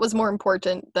like that was more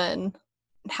important than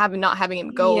not having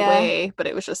him go Yeah. away, but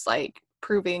it was just like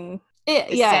proving It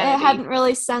His sanity. hadn't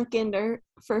really sunk into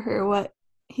for her what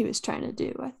he was trying to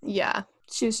do. I think yeah.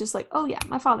 she was just like, oh yeah,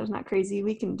 my father's not crazy.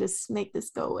 We can just make this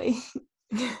go away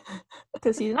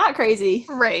because he's not crazy.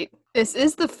 Right. This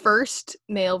is the first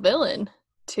male villain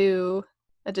to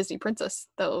a Disney princess,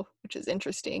 though, which is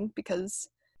interesting because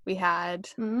we had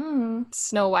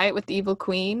Snow White with the Evil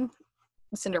Queen,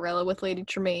 Cinderella with Lady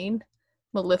Tremaine,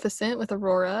 Maleficent with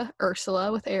Aurora,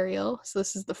 Ursula with Ariel. So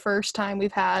this is the first time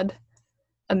we've had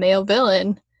a male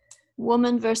villain,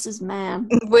 Woman versus man.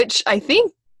 which I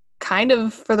think kind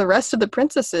of for the rest of the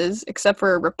princesses, except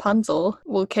for Rapunzel,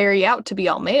 will carry out to be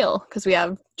all male because we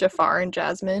have Jafar and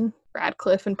Jasmine,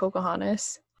 Radcliffe and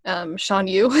Pocahontas, Shan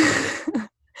Yu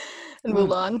and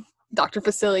Mulan, Dr.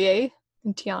 Facilier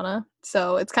and Tiana.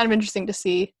 So it's kind of interesting to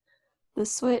see, The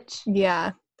switch.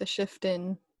 yeah, the shift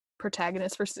in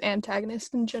protagonist versus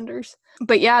antagonist and genders.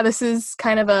 But yeah, this is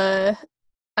kind of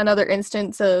another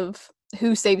instance of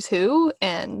who saves who,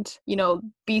 and you know,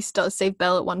 Beast does save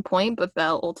Belle at one point, but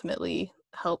Belle ultimately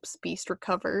helps Beast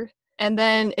recover. And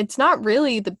then it's not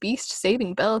really the Beast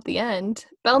saving Belle at the end.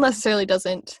 Belle necessarily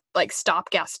doesn't like stop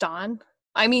Gaston.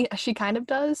 I mean, she kind of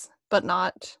does, but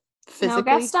not physically.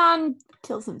 No, Gaston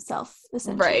kills himself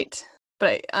essentially, Right.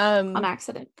 But on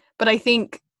accident. but I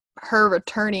think her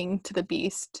returning to the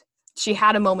Beast, she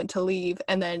had a moment to leave,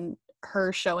 and then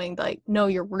her showing like, no,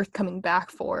 you're worth coming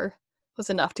back for, was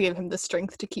enough to give him the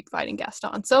strength to keep fighting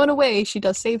Gaston. So in a way, she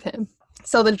does save him.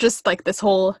 So there's just like this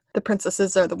whole, the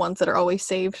princesses are the ones that are always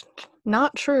saved.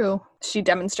 Not true. She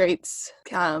demonstrates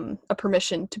a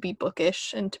permission to be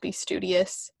bookish and to be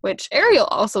studious, which Ariel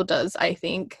also does, I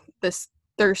think, this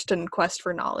thirst and quest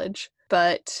for knowledge.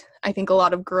 But I think a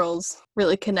lot of girls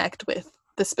really connect with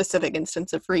the specific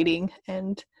instance of reading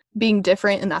and being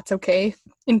different, and that's okay,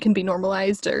 and can be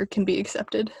normalized or can be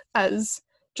accepted as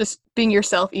just being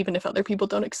yourself, even if other people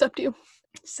don't accept you.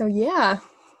 So yeah,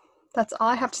 that's all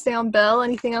I have to say on Belle.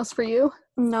 Anything else for you?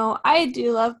 No, I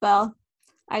do love Belle.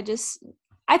 I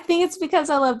think it's because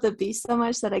I love the Beast so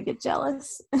much that I get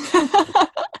jealous.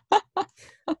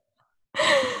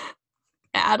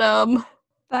 Adam.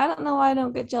 But I don't know why I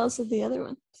don't get jealous of the other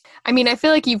one. I mean, I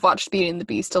feel like you've watched Beauty and the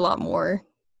Beast a lot more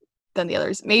than the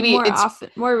others. Maybe More it's often,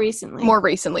 more recently. more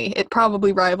recently. It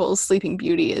probably rivals Sleeping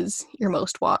Beauty as your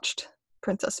most watched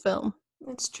princess film.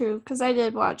 It's true, because I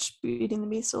did watch Beauty and the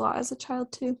Beast a lot as a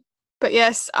child too. But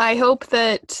yes, I hope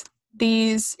that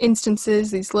these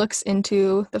instances, these looks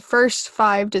into the first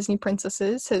 5 Disney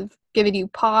princesses have given you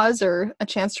pause or a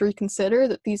chance to reconsider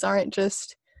that these aren't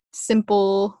just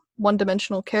simple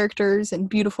one-dimensional characters and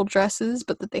beautiful dresses,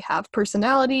 but that they have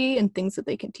personality and things that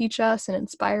they can teach us and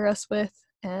inspire us with,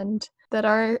 and that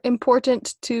are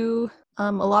important to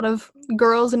a lot of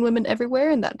girls and women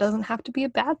everywhere, and that doesn't have to be a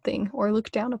bad thing or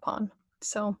looked down upon.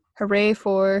 So hooray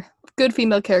for good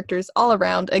female characters all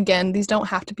around. Again, these don't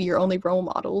have to be your only role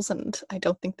models, and I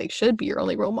don't think they should be your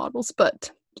only role models,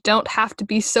 but you don't have to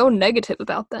be so negative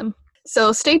about them.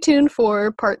 So stay tuned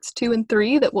for parts 2 and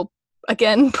 3 that will,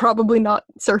 again, probably not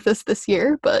surface this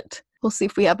year, but we'll see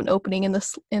if we have an opening in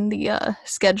the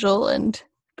schedule and if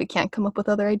we can't come up with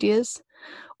other ideas,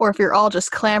 or if you're all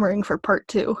just clamoring for part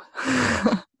 2.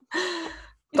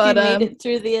 But you made it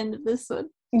through the end of this one.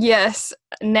 Yes,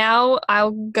 now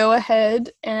I'll go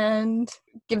ahead and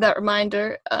give that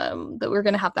reminder that we're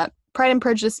going to have that Pride and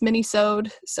Prejudice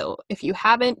mini-sode. So if you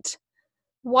haven't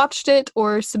watched it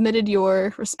or submitted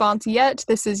your response yet,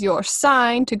 this is your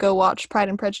sign to go watch Pride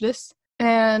and Prejudice.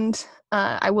 And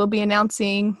I will be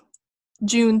announcing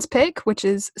June's pick, which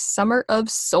is Summer of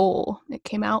Soul. It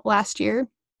came out last year.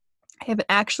 I haven't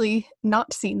actually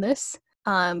not seen this,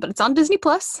 but it's on Disney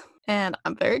Plus, and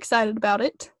I'm very excited about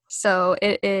it. So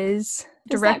it is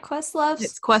that Questlove's?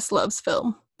 It's Questlove's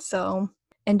film. So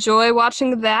enjoy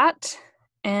watching that,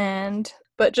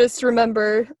 but just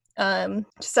remember to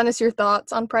send us your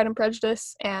thoughts on Pride and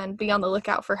Prejudice, and be on the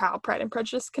lookout for how Pride and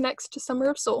Prejudice connects to Summer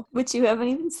of Soul, Which you haven't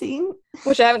even seen.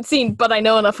 which I haven't seen, but I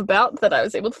know enough about that I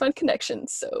was able to find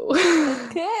connections. So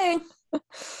Okay.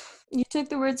 You took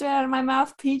the words right out of my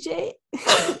mouth, PJ.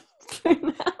 For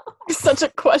now. such a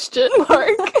question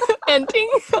mark ending.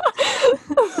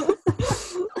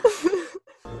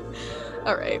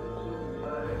 All right.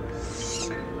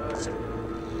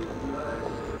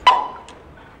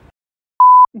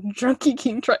 Drunky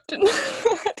King Triton.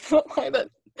 I don't know why that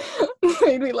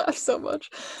Made me laugh so much.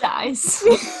 Dies.